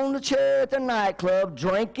sitting on the chair at the nightclub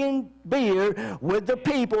drinking beer with the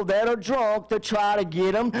people that are drunk to try to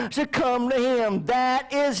get them to come to him.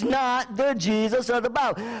 That is not the Jesus of the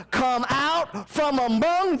Bible. Come out from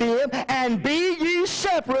among them and be ye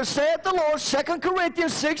separate, saith the Lord, 2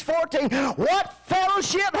 Corinthians 6:14. What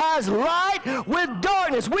fellowship has light with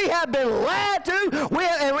darkness? We have been lied to.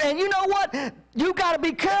 And you know what? You got to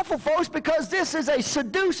be careful, folks, because this is a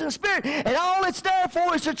seducing spirit, and all it's there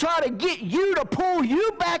for is to try to get you to pull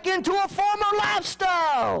you back into a former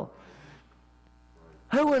lifestyle.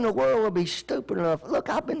 Who in the world would be stupid enough? Look,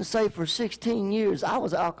 I've been saved for 16 years. I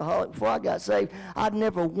was an alcoholic before I got saved. I'd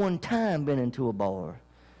never one time been into a bar.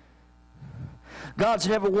 God's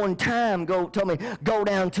never one time told me, go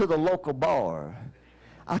down to the local bar.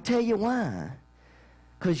 I'll tell you why.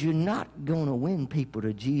 Because you're not going to win people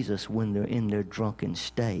to Jesus when they're in their drunken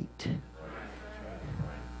state.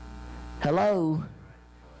 Hello?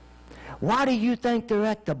 Why do you think they're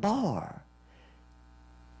at the bar?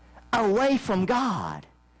 Away from God.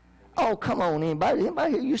 Oh, come on, anybody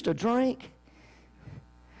here used to drink?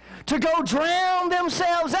 To go drown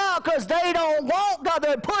themselves out because they don't want God.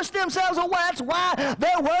 They push themselves away. That's why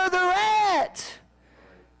they're where they're at.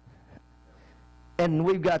 And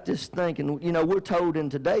we've got this thinking, we're told in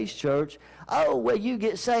today's church, oh, well, you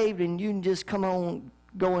get saved and you can just go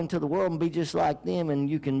into the world and be just like them and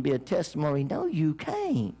you can be a testimony. No, you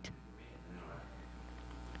can't.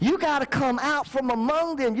 You got to come out from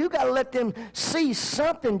among them. You got to let them see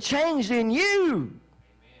something changed in you.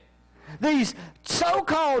 These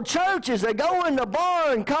so-called churches, they go in the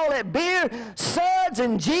bar and call it beer, suds,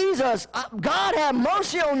 and Jesus. God have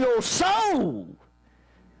mercy on your soul.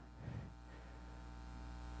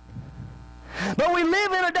 But we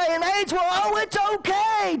live in a day and age where, oh, it's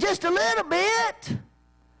okay, just a little bit.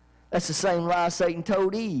 That's the same lie Satan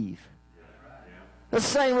told Eve. That's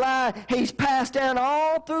the same lie he's passed down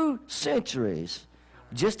all through centuries.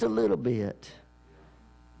 Just a little bit.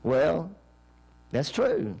 Well, that's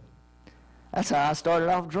true. That's how I started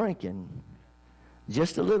off drinking.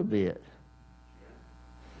 Just a little bit.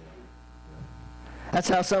 That's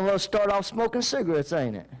how some of us start off smoking cigarettes,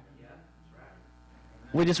 ain't it?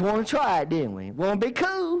 We just want to try it, didn't we? Want to be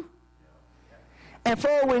cool. And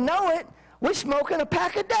before we know it, we're smoking a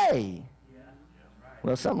pack a day.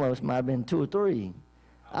 Well, some of us might have been 2 or 3.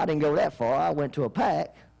 I didn't go that far. I went to a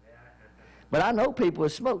pack. But I know people who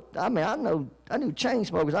smoked. I knew chain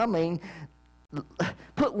smokers.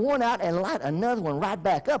 Put one out and light another one right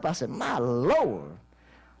back up. I said, my Lord.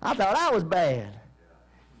 I thought I was bad.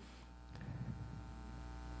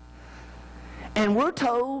 And we're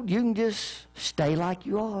told you can just stay like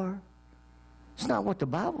you are. It's not what the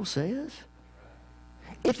Bible says.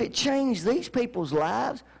 If it changed these people's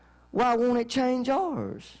lives, why won't it change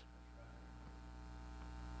ours?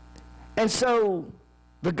 And so,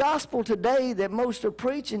 the gospel today that most are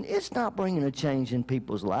preaching, it's not bringing a change in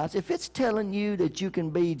people's lives. If it's telling you that you can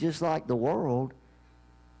be just like the world,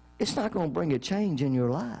 it's not going to bring a change in your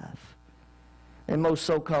life. And most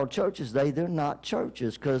so-called churches, they're not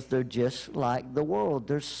churches because they're just like the world.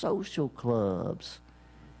 They're social clubs.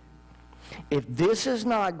 If this is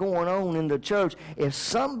not going on in the church, if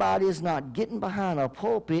somebody is not getting behind a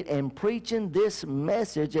pulpit and preaching this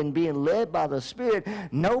message and being led by the Spirit,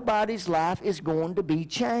 nobody's life is going to be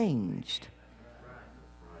changed.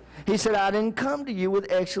 He said, I didn't come to you with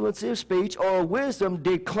excellency of speech or wisdom,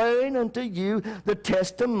 declaring unto you the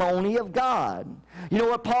testimony of God. You know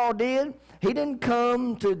what Paul did? He didn't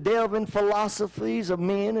come to delve in philosophies of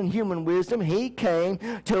men and human wisdom. He came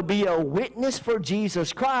to be a witness for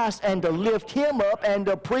Jesus Christ and to lift him up and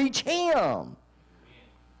to preach him.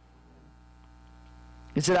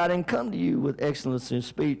 He said, I didn't come to you with excellency of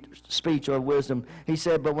speech or wisdom. He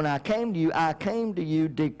said, but when I came to you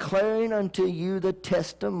declaring unto you the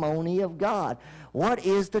testimony of God. What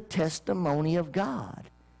is the testimony of God?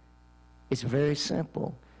 It's very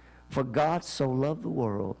simple. For God so loved the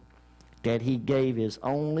world that he gave his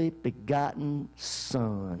only begotten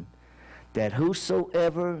Son, that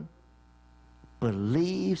whosoever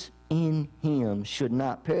believes in him should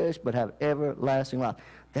not perish but have everlasting life.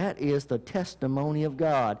 That is the testimony of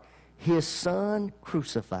God, his Son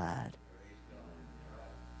crucified.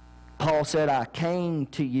 Paul said, I came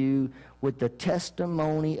to you with the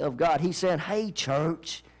testimony of God. He said, hey,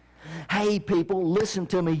 church, hey, people, listen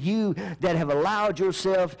to me. You that have allowed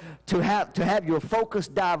yourself to have your focus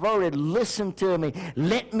diverted, listen to me.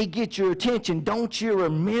 Let me get your attention. Don't you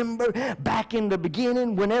remember back in the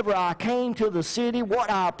beginning whenever I came to the city, what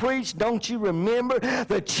I preached? Don't you remember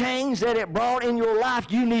the change that it brought in your life?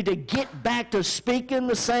 You need to get back to speaking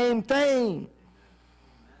the same thing.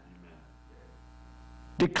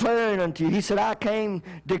 Declaring unto you. He said, I came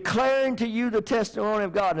declaring to you the testimony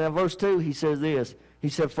of God. And in verse 2, he says this. He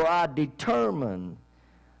said, for I determined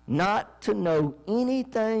not to know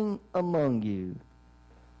anything among you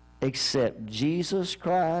except Jesus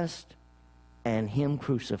Christ and him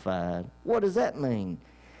crucified. What does that mean?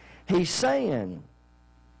 He's saying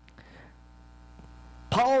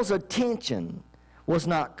Paul's attention was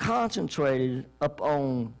not concentrated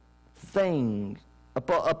upon things,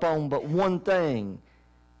 upon but one thing,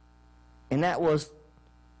 and that was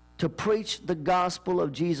to preach the gospel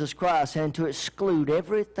of Jesus Christ and to exclude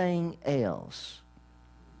everything else.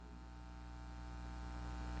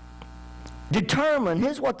 Determine,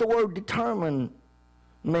 here's what the word determine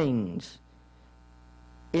means.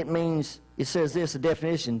 It says this, a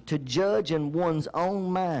definition, to judge in one's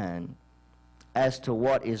own mind as to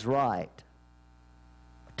what is right,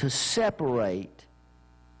 to separate,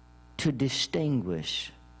 to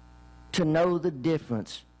distinguish, to know the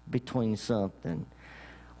difference between something.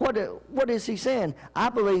 What is he saying? I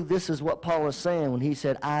believe this is what Paul is saying when he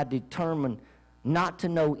said, I determined not to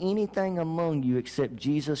know anything among you except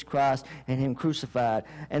Jesus Christ and him crucified.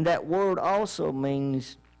 And that word also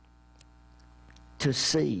means to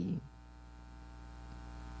see.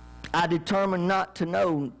 I determined not to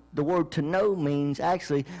know. The word to know means,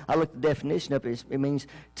 actually, I looked the definition up, it means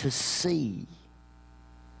to see.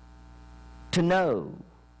 To know.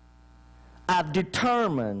 I've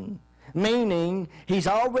determined, meaning he's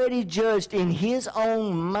already judged in his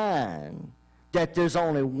own mind that there's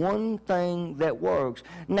only one thing that works.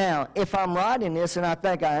 Now, if I'm writing this, and I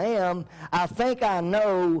think I am, I think I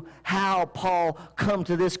know how Paul come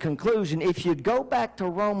to this conclusion. If you go back to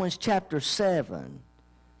Romans chapter 7,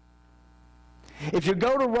 if you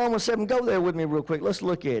go to Romans 7, go there with me real quick. Let's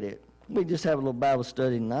look at it. We just have a little Bible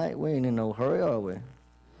study tonight. We ain't in no hurry, are we?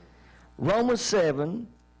 Romans 7.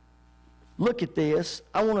 Look at this.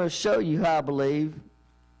 I want to show you how I believe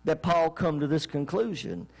that Paul come to this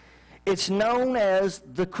conclusion. It's known as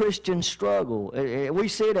the Christian struggle. We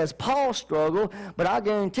see it as Paul's struggle, but I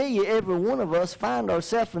guarantee you every one of us find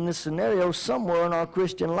ourselves in this scenario somewhere in our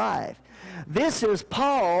Christian life. This is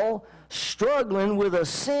Paul struggling with a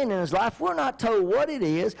sin in his life. We're not told what it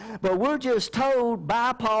is, but we're just told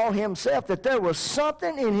by Paul himself that there was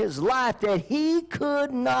something in his life that he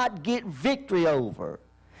could not get victory over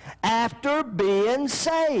after being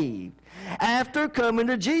saved, after coming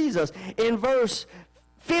to Jesus. In verse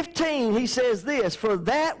 15, he says this, for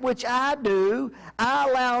that which I do, I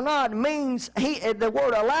allow not. Means, the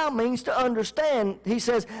word allow means to understand. He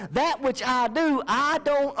says, that which I do, I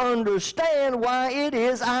don't understand why it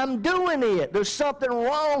is I'm doing it. There's something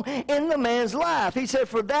wrong in the man's life. He said,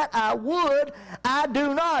 for that I would, I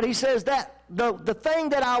do not. He says that the thing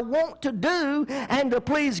that I want to do and to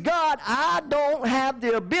please God, I don't have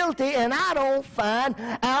the ability and I don't find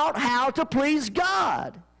out how to please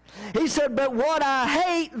God. He said, but what I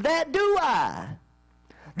hate, that do I.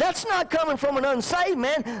 That's not coming from an unsaved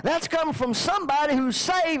man. That's coming from somebody who's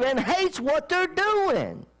saved and hates what they're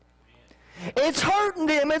doing. It's hurting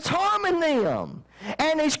them. It's harming them.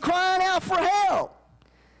 And he's crying out for help.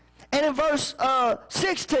 And in verse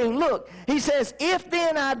 16, look, he says, if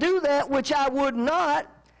then I do that which I would not,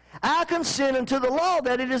 I consent unto the law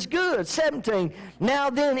that it is good. 17,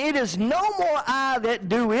 now then it is no more I that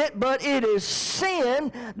do it, but it is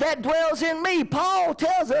sin that dwells in me. Paul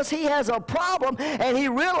tells us he has a problem, and he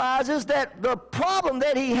realizes that the problem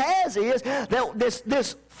that he has is that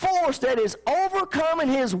this force that is overcoming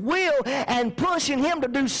his will and pushing him to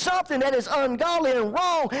do something that is ungodly and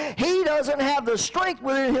wrong, he doesn't have the strength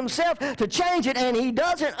within himself to change it, and he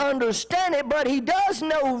doesn't understand it, but he does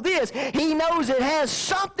know this. He knows it has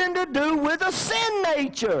something to do with a sin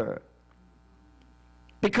nature.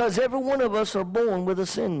 Because every one of us are born with a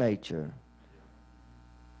sin nature.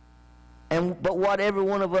 But what every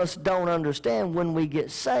one of us don't understand when we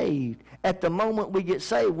get saved, at the moment we get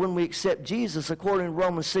saved, when we accept Jesus, according to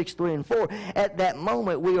Romans 6, 3, and 4, at that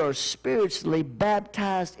moment we are spiritually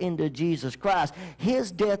baptized into Jesus Christ. His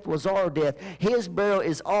death was our death. His burial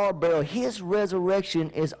is our burial. His resurrection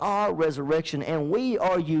is our resurrection. And we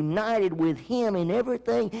are united with Him in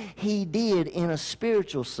everything He did in a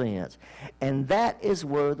spiritual sense. And that is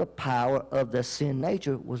where the power of the sin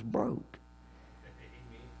nature was broke.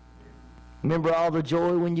 Remember all the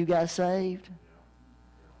joy when you got saved?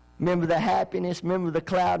 Remember the happiness? Remember the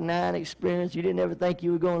cloud nine experience? You didn't ever think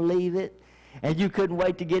you were going to leave it? And you couldn't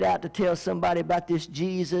wait to get out to tell somebody about this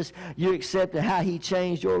Jesus. You accepted how He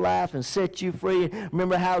changed your life and set you free.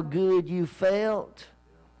 Remember how good you felt?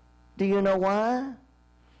 Do you know why?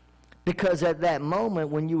 Because at that moment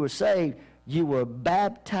when you were saved, you were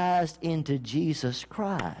baptized into Jesus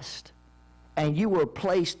Christ. And you were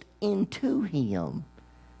placed into Him.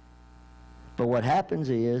 But what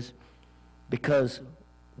happens is, because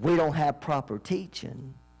we don't have proper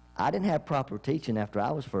teaching. I didn't have proper teaching after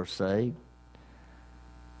I was first saved.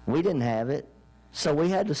 We didn't have it. So we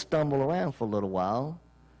had to stumble around for a little while.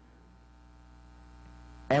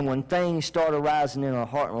 And when things start arising in our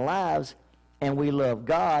heart and lives, and we love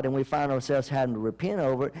God, and we find ourselves having to repent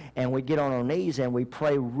over it, and we get on our knees, and we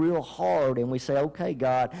pray real hard, and we say, okay,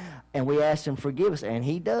 God, and we ask Him forgive us, and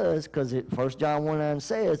He does, because 1 John 1:9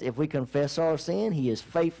 says, if we confess our sin, He is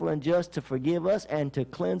faithful and just to forgive us and to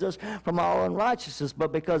cleanse us from all unrighteousness.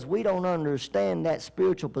 But because we don't understand that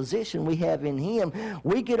spiritual position we have in Him,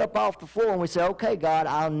 we get up off the floor and we say, okay, God,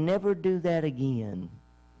 I'll never do that again.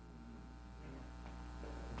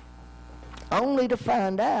 Only to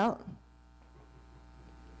find out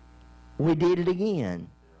we did it again.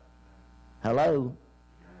 Hello?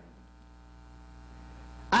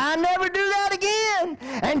 I never do that again.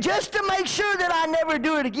 And just to make sure that I never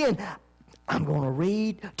do it again, I'm going to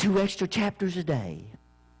read 2 extra chapters a day.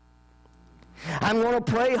 I'm going to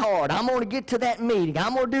pray hard. I'm going to get to that meeting.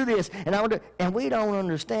 I'm going to do this. And we don't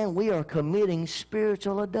understand we are committing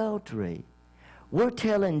spiritual adultery. We're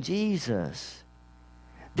telling Jesus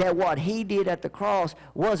that what He did at the cross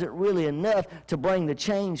wasn't really enough to bring the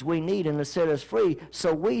change we need and to set us free,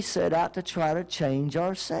 so we set out to try to change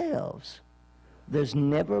ourselves. There's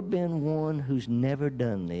never been one who's never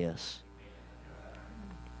done this.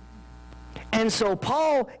 And so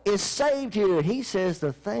Paul is saved here. He says,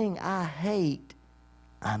 the thing I hate,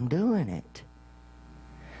 I'm doing it.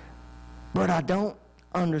 But I don't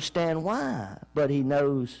understand why. But he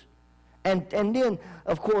knows. And then,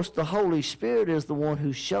 of course, the Holy Spirit is the one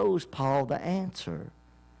who shows Paul the answer.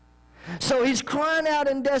 So he's crying out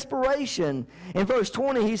in desperation. In verse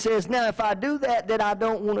 20, he says, now if I do that I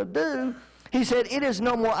don't want to do, he said, it is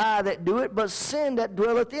no more I that do it, but sin that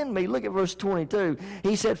dwelleth in me. Look at verse 22.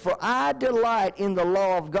 He said, for I delight in the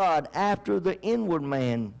law of God after the inward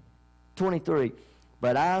man. 23.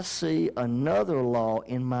 But I see another law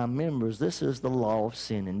in my members. This is the law of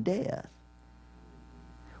sin and death,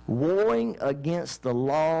 warring against the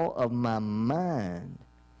law of my mind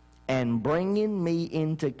and bringing me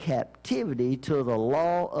into captivity to the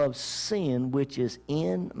law of sin which is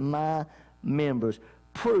in my members.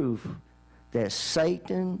 Proof that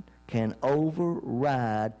Satan can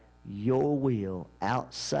override your will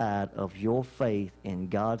outside of your faith in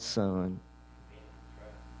God's Son.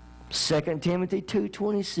 2 Timothy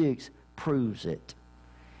 2:26 proves it.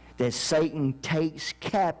 That Satan takes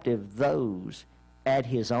captive those at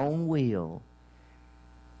his own will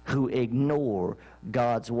who ignore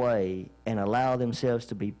God's way and allow themselves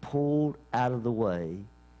to be pulled out of the way.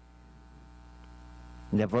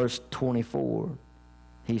 Now, verse 24,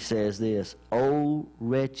 he says this, "O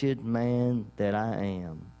wretched man that I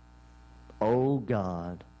am, O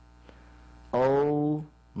God, oh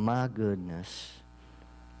my goodness,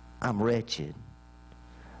 I'm wretched.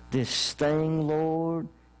 This thing, Lord,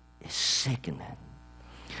 is sickening.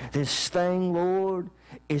 This thing, Lord,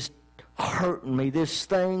 is hurting me. This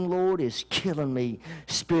thing, Lord, is killing me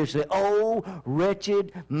spiritually. Oh,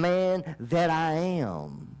 wretched man that I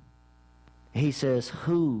am." He says,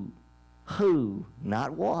 who,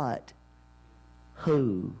 not what,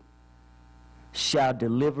 who shall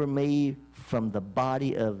deliver me from the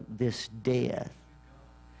body of this death?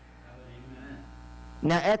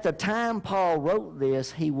 Now, at the time Paul wrote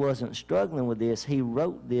this, he wasn't struggling with this. He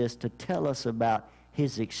wrote this to tell us about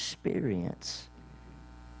his experience.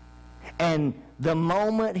 And the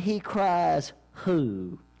moment he cries,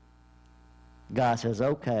 who? God says,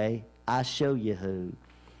 okay, I'll show you who.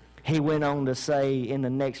 He went on to say in the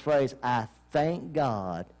next phrase, I thank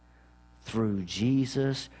God through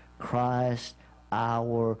Jesus Christ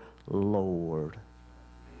our Lord.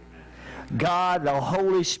 God, the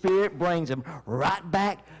Holy Spirit, brings him right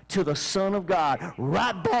back to the Son of God,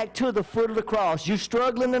 right back to the foot of the cross. You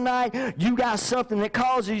struggling tonight? You got something that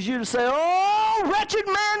causes you to say, oh, wretched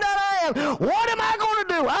man that I am, what am I going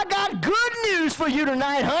to do? I got good news for you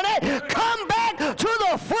tonight, honey. Come back to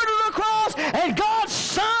the foot of the cross, and God's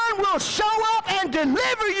Son will show up and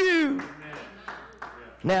deliver you.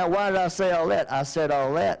 Now, why did I say all that? I said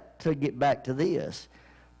all that to get back to this.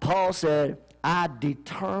 Paul said, I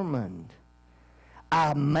determined.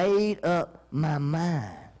 I made up my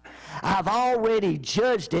mind. I've already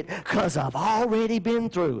judged it because I've already been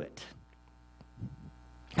through it.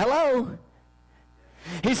 Hello?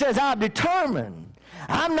 He says, I've determined.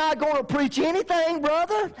 I'm not going to preach anything,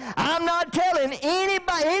 brother. I'm not telling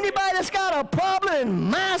anybody that's got a problem in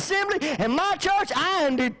my assembly, in my church. I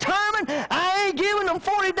am determined. I ain't giving them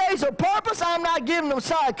 40 days of purpose. I'm not giving them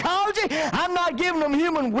psychology. I'm not giving them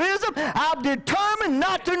human wisdom. I'm determined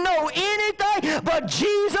not to know anything but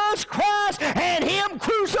Jesus Christ and Him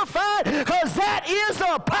crucified, because that is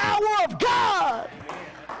the power of God.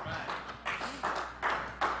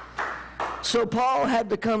 So Paul had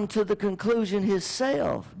to come to the conclusion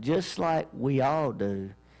himself, just like we all do.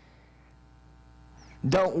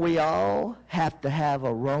 Don't we all have to have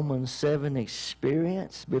a Romans 7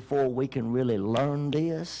 experience before we can really learn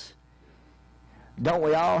this? Don't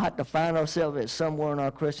we all have to find ourselves at somewhere in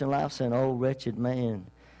our Christian life saying, oh, wretched man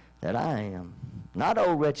that I am. Not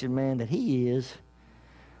oh, wretched man that he is.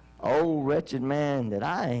 Oh, wretched man that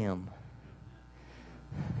I am.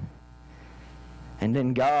 And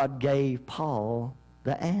then God gave Paul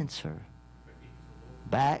the answer.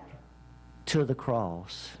 Back to the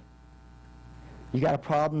cross. You got a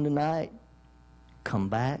problem tonight? Come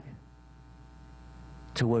back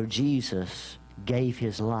to where Jesus gave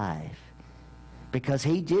his life. Because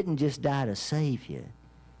he didn't just die to save you.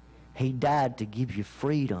 He died to give you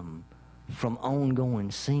freedom from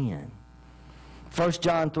ongoing sin. 1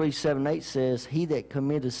 John 3:7-8 says, he that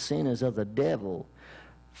committeth sin is of the devil.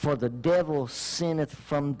 For the devil sinneth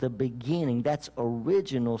from the beginning. That's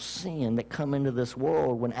original sin that come into this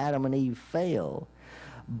world when Adam and Eve fell.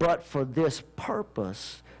 But for this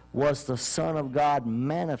purpose was the Son of God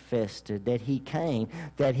manifested, that he came,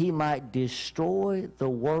 that he might destroy the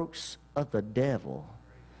works of the devil.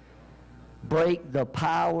 Break the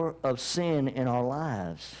power of sin in our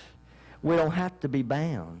lives. We don't have to be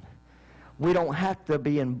bound. We don't have to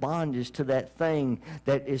be in bondage to that thing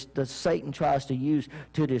that Satan tries to use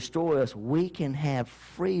to destroy us. We can have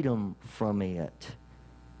freedom from it.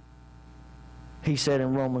 He said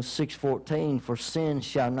in Romans 6:14, for sin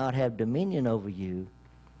shall not have dominion over you,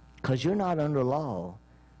 because you're not under law,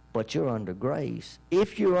 but you're under grace.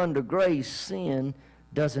 If you're under grace, sin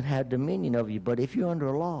doesn't have dominion over you. But if you're under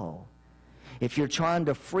law, if you're trying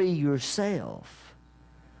to free yourself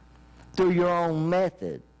through your own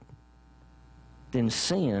method, then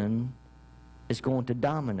sin is going to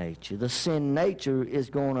dominate you. The sin nature is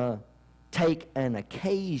going to take an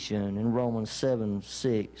occasion in Romans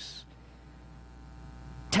 7:6.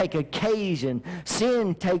 Take occasion.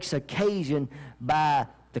 Sin takes occasion by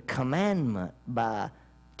the commandment, by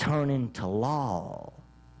turning to law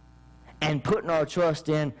and putting our trust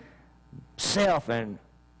in self and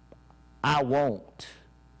I won't.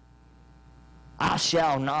 I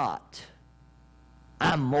shall not.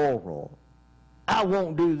 I'm moral. I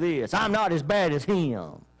won't do this. I'm not as bad as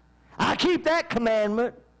him. I keep that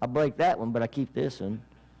commandment. I break that one, but I keep this one.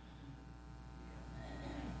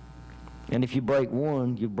 And if you break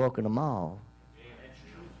one, you've broken them all.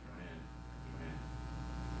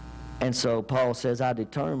 And so Paul says, I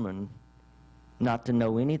determined not to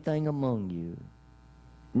know anything among you.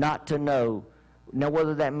 Not to know. Now,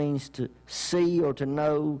 whether that means to see or to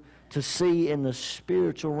know, to see in the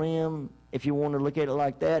spiritual realm, if you want to look at it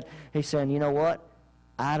like that, he's saying, you know what?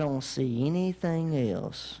 I don't see anything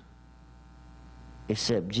else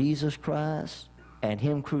except Jesus Christ and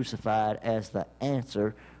Him crucified as the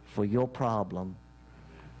answer for your problem.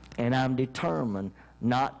 And I'm determined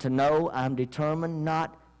not to know. I'm determined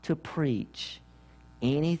not to preach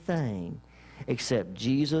anything except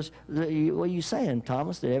Jesus. What are you saying,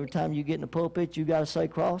 Thomas? That every time you get in the pulpit, you got to say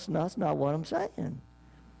cross? No, that's not what I'm saying.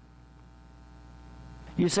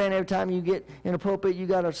 You're saying every time you get in a pulpit, you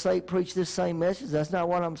got to preach this same message? That's not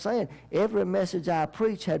what I'm saying. Every message I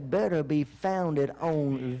preach had better be founded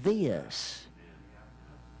on this.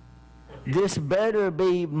 This better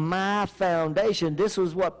be my foundation. This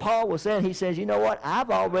was what Paul was saying. He says, you know what?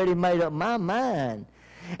 I've already made up my mind.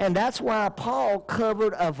 And that's why Paul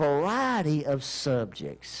covered a variety of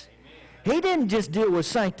subjects. He didn't just deal with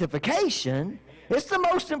sanctification. It's the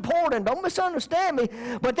most important. Don't misunderstand me.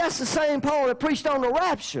 But that's the same Paul that preached on the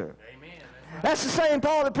rapture. That's the same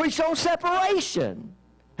Paul that preached on separation.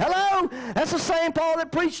 Hello? That's the same Paul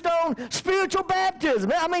that preached on spiritual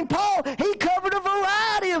baptism. I mean, Paul, he covered a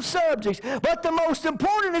variety of subjects. But the most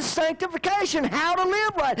important is sanctification, how to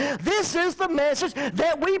live right. This is the message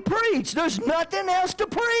that we preach. There's nothing else to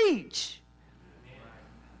preach.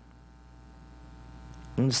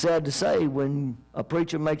 And sad to say, when a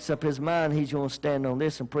preacher makes up his mind he's going to stand on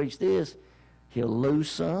this and preach this, he'll lose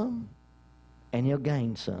some and he'll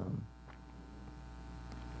gain some.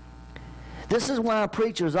 This is why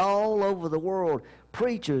preachers all over the world,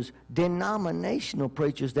 preachers, denominational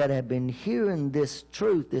preachers that have been hearing this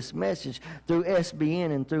truth, this message through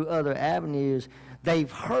SBN and through other avenues,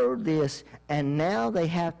 they've heard this and now they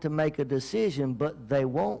have to make a decision, but they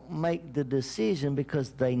won't make the decision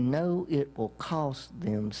because they know it will cost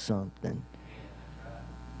them something.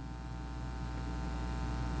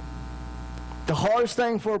 The hardest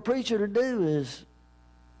thing for a preacher to do is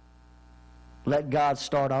let God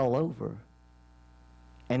start all over.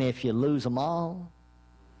 And if you lose them all,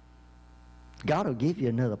 God will give you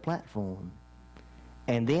another platform.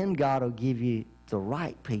 And then God will give you the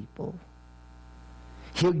right people.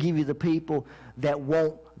 He'll give you the people that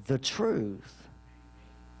want the truth.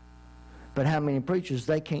 But how many preachers,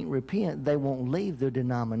 they can't repent. They won't leave their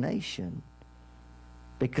denomination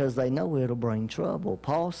because they know it'll bring trouble.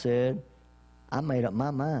 Paul said, I made up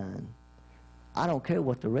my mind. I don't care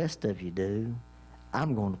what the rest of you do.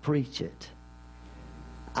 I'm going to preach it.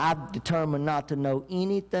 I've determined not to know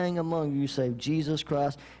anything among you save Jesus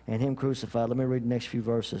Christ and Him crucified. Let me read the next few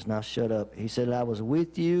verses and I'll shut up. He said, I was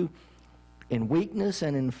with you in weakness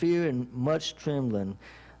and in fear and much trembling.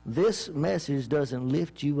 This message doesn't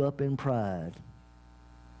lift you up in pride.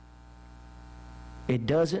 It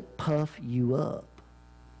doesn't puff you up.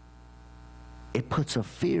 It puts a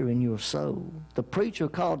fear in your soul. The preacher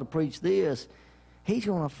called to preach this, he's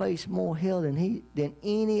going to face more hell than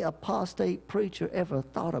any apostate preacher ever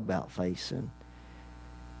thought about facing.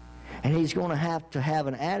 And he's going to have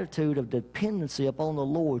an attitude of dependency upon the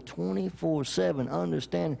Lord 24/7,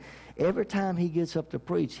 understanding every time he gets up to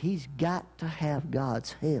preach, he's got to have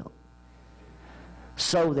God's help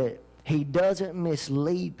so that he doesn't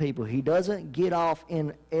mislead people. He doesn't get off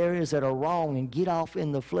in areas that are wrong and get off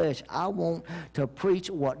in the flesh. I want to preach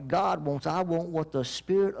what God wants. I want what the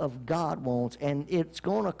Spirit of God wants. And it's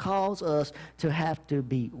going to cause us to have to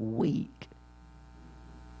be weak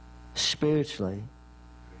spiritually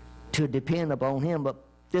to depend upon Him. But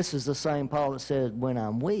this is the same Paul that says, when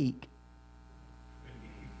I'm weak,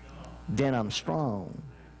 then I'm strong.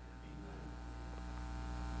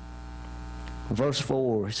 Verse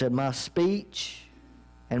 4, he said, my speech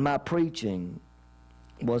and my preaching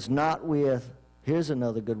was not with, here's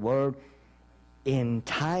another good word,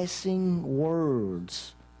 enticing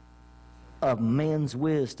words of men's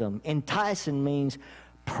wisdom. Enticing means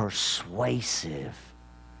persuasive.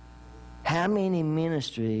 How many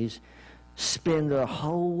ministries spend their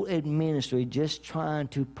whole ministry just trying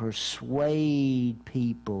to persuade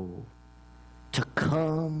people to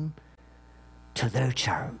come to their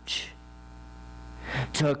church,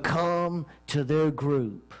 to come to their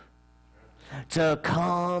group, to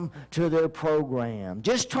come to their program,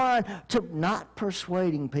 just trying to, not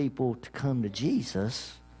persuading people to come to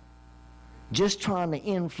Jesus. just trying to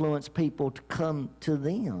influence people to come to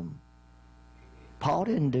them. Paul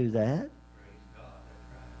didn't do that.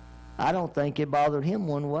 I don't think it bothered him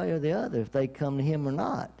one way or the other if they come to him or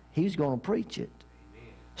not. He was going to preach it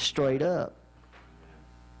straight up.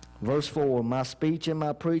 Verse 4, my speech and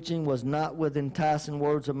my preaching was not with enticing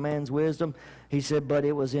words of man's wisdom. He said, but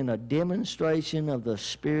it was in a demonstration of the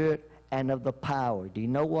Spirit and of the power. Do you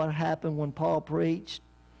know what happened when Paul preached?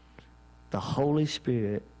 The Holy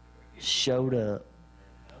Spirit showed up.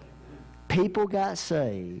 People got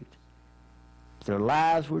saved. Their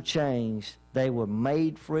lives were changed. They were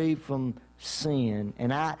made free from sin.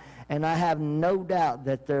 And I have no doubt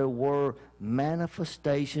that there were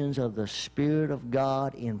manifestations of the Spirit of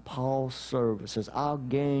God in Paul's services. I'll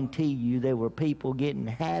guarantee you there were people getting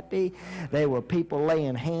happy. There were people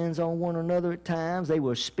laying hands on one another at times. They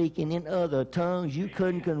were speaking in other tongues. You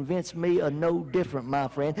couldn't convince me of no different, my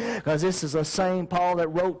friend, because this is the same Paul that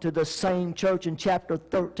wrote to the same church in chapter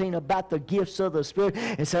 13 about the gifts of the Spirit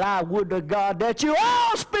and said, I would to God that you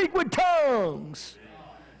all speak with tongues.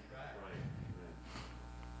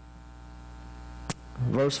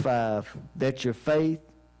 Verse 5, that your faith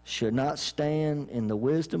should not stand in the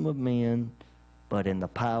wisdom of men, but in the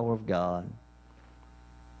power of God.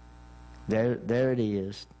 There it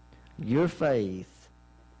is. Your faith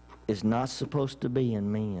is not supposed to be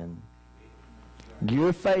in men.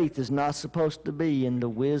 Your faith is not supposed to be in the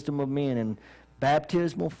wisdom of men and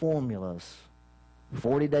baptismal formulas,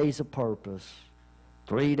 40 days of purpose,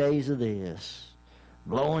 3 days of this,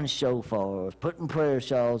 blowing shofars, putting prayer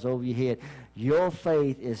shawls over your head. Your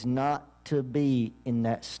faith is not to be in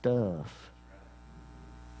that stuff.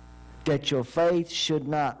 That your faith should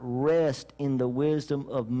not rest in the wisdom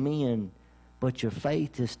of men, but your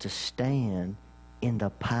faith is to stand in the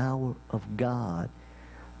power of God.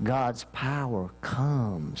 God's power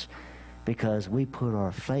comes because we put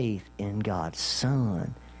our faith in God's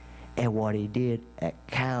Son and what He did at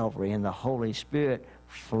Calvary, and the Holy Spirit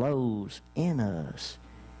flows in us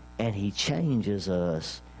and He changes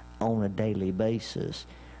us on a daily basis.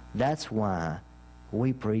 That's why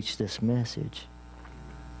we preach this message,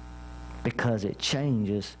 because it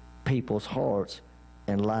changes people's hearts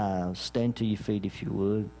and lives. Stand to your feet if you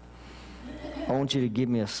would. I want you to give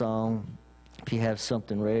me a song if you have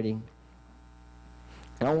something ready.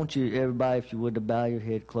 And I want you, everybody, if you would, to bow your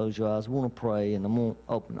head, close your eyes. I want to pray, and I'm going to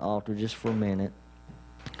open the altar just for a minute.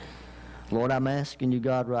 Lord, I'm asking you,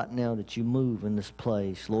 God, right now that you move in this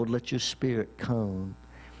place. Lord, let your Spirit come.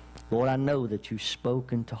 Lord, I know that you've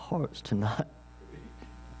spoken to hearts tonight.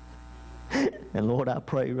 And Lord, I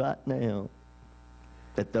pray right now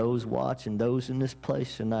that those watching, those in this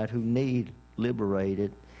place tonight who need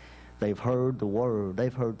liberated, they've heard the word,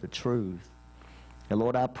 they've heard the truth. And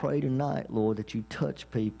Lord, I pray tonight, Lord, that you touch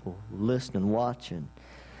people listening, watching,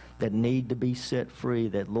 that need to be set free,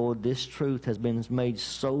 that, Lord, this truth has been made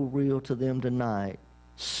so real to them tonight,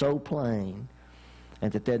 so plain,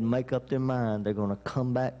 and that they'd make up their mind they're going to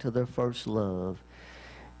come back to their first love.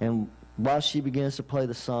 And while she begins to play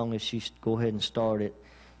the song, as she go ahead and start it,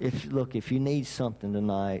 if you need something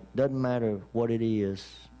tonight, doesn't matter what it is,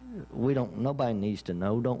 nobody needs to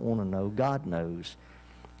know, don't want to know, God knows.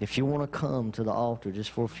 If you want to come to the altar just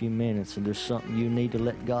for a few minutes and there's something you need to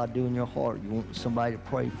let God do in your heart, you want somebody to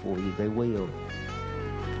pray for you, they will.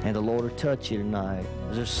 And the Lord will touch you tonight.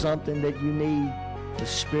 Is there something that you need the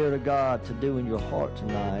Spirit of God to do in your heart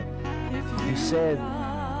tonight? He said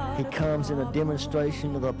He comes in a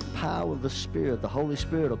demonstration of the power of the Spirit. The Holy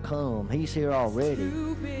Spirit will come. He's here already.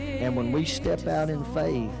 And when we step out in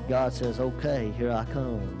faith, God says, okay, here I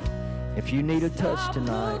come. If you need a touch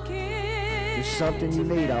tonight, there's something you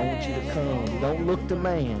need, I want you to come. Don't look to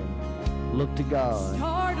man. Look to God.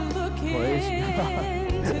 Praise God.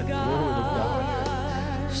 Glory to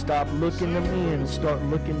God. Stop looking to men and start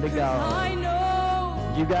looking to God.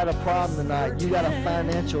 You got a problem tonight. You got a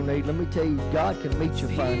financial need. Let me tell you, God can meet your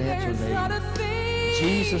financial need.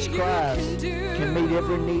 Jesus Christ can meet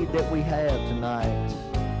every need that we have tonight.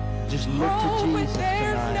 Just look to Jesus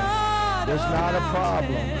tonight. There's not a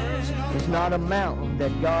problem. There's not a mountain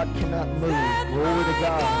that God cannot move. Glory to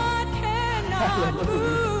God.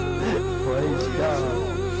 Hallelujah. Praise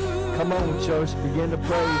God. Come on, church. Begin to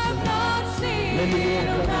praise Him. Let me in.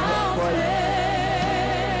 Come on, praise.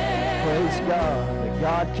 Praise God. That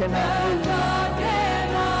God cannot move.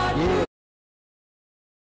 Yeah.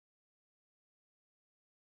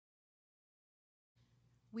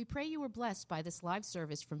 We pray you were blessed by this live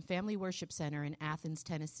service from Family Worship Center in Athens,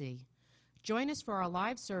 Tennessee. Join us for our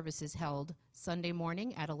live services held Sunday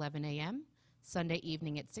morning at 11 a.m., Sunday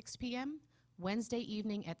evening at 6 p.m., Wednesday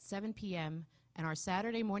evening at 7 p.m., and our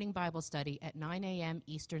Saturday morning Bible study at 9 a.m.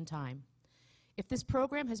 Eastern Time. If this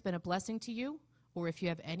program has been a blessing to you, or if you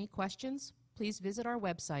have any questions, please visit our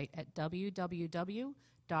website at www.fwc-tn.com.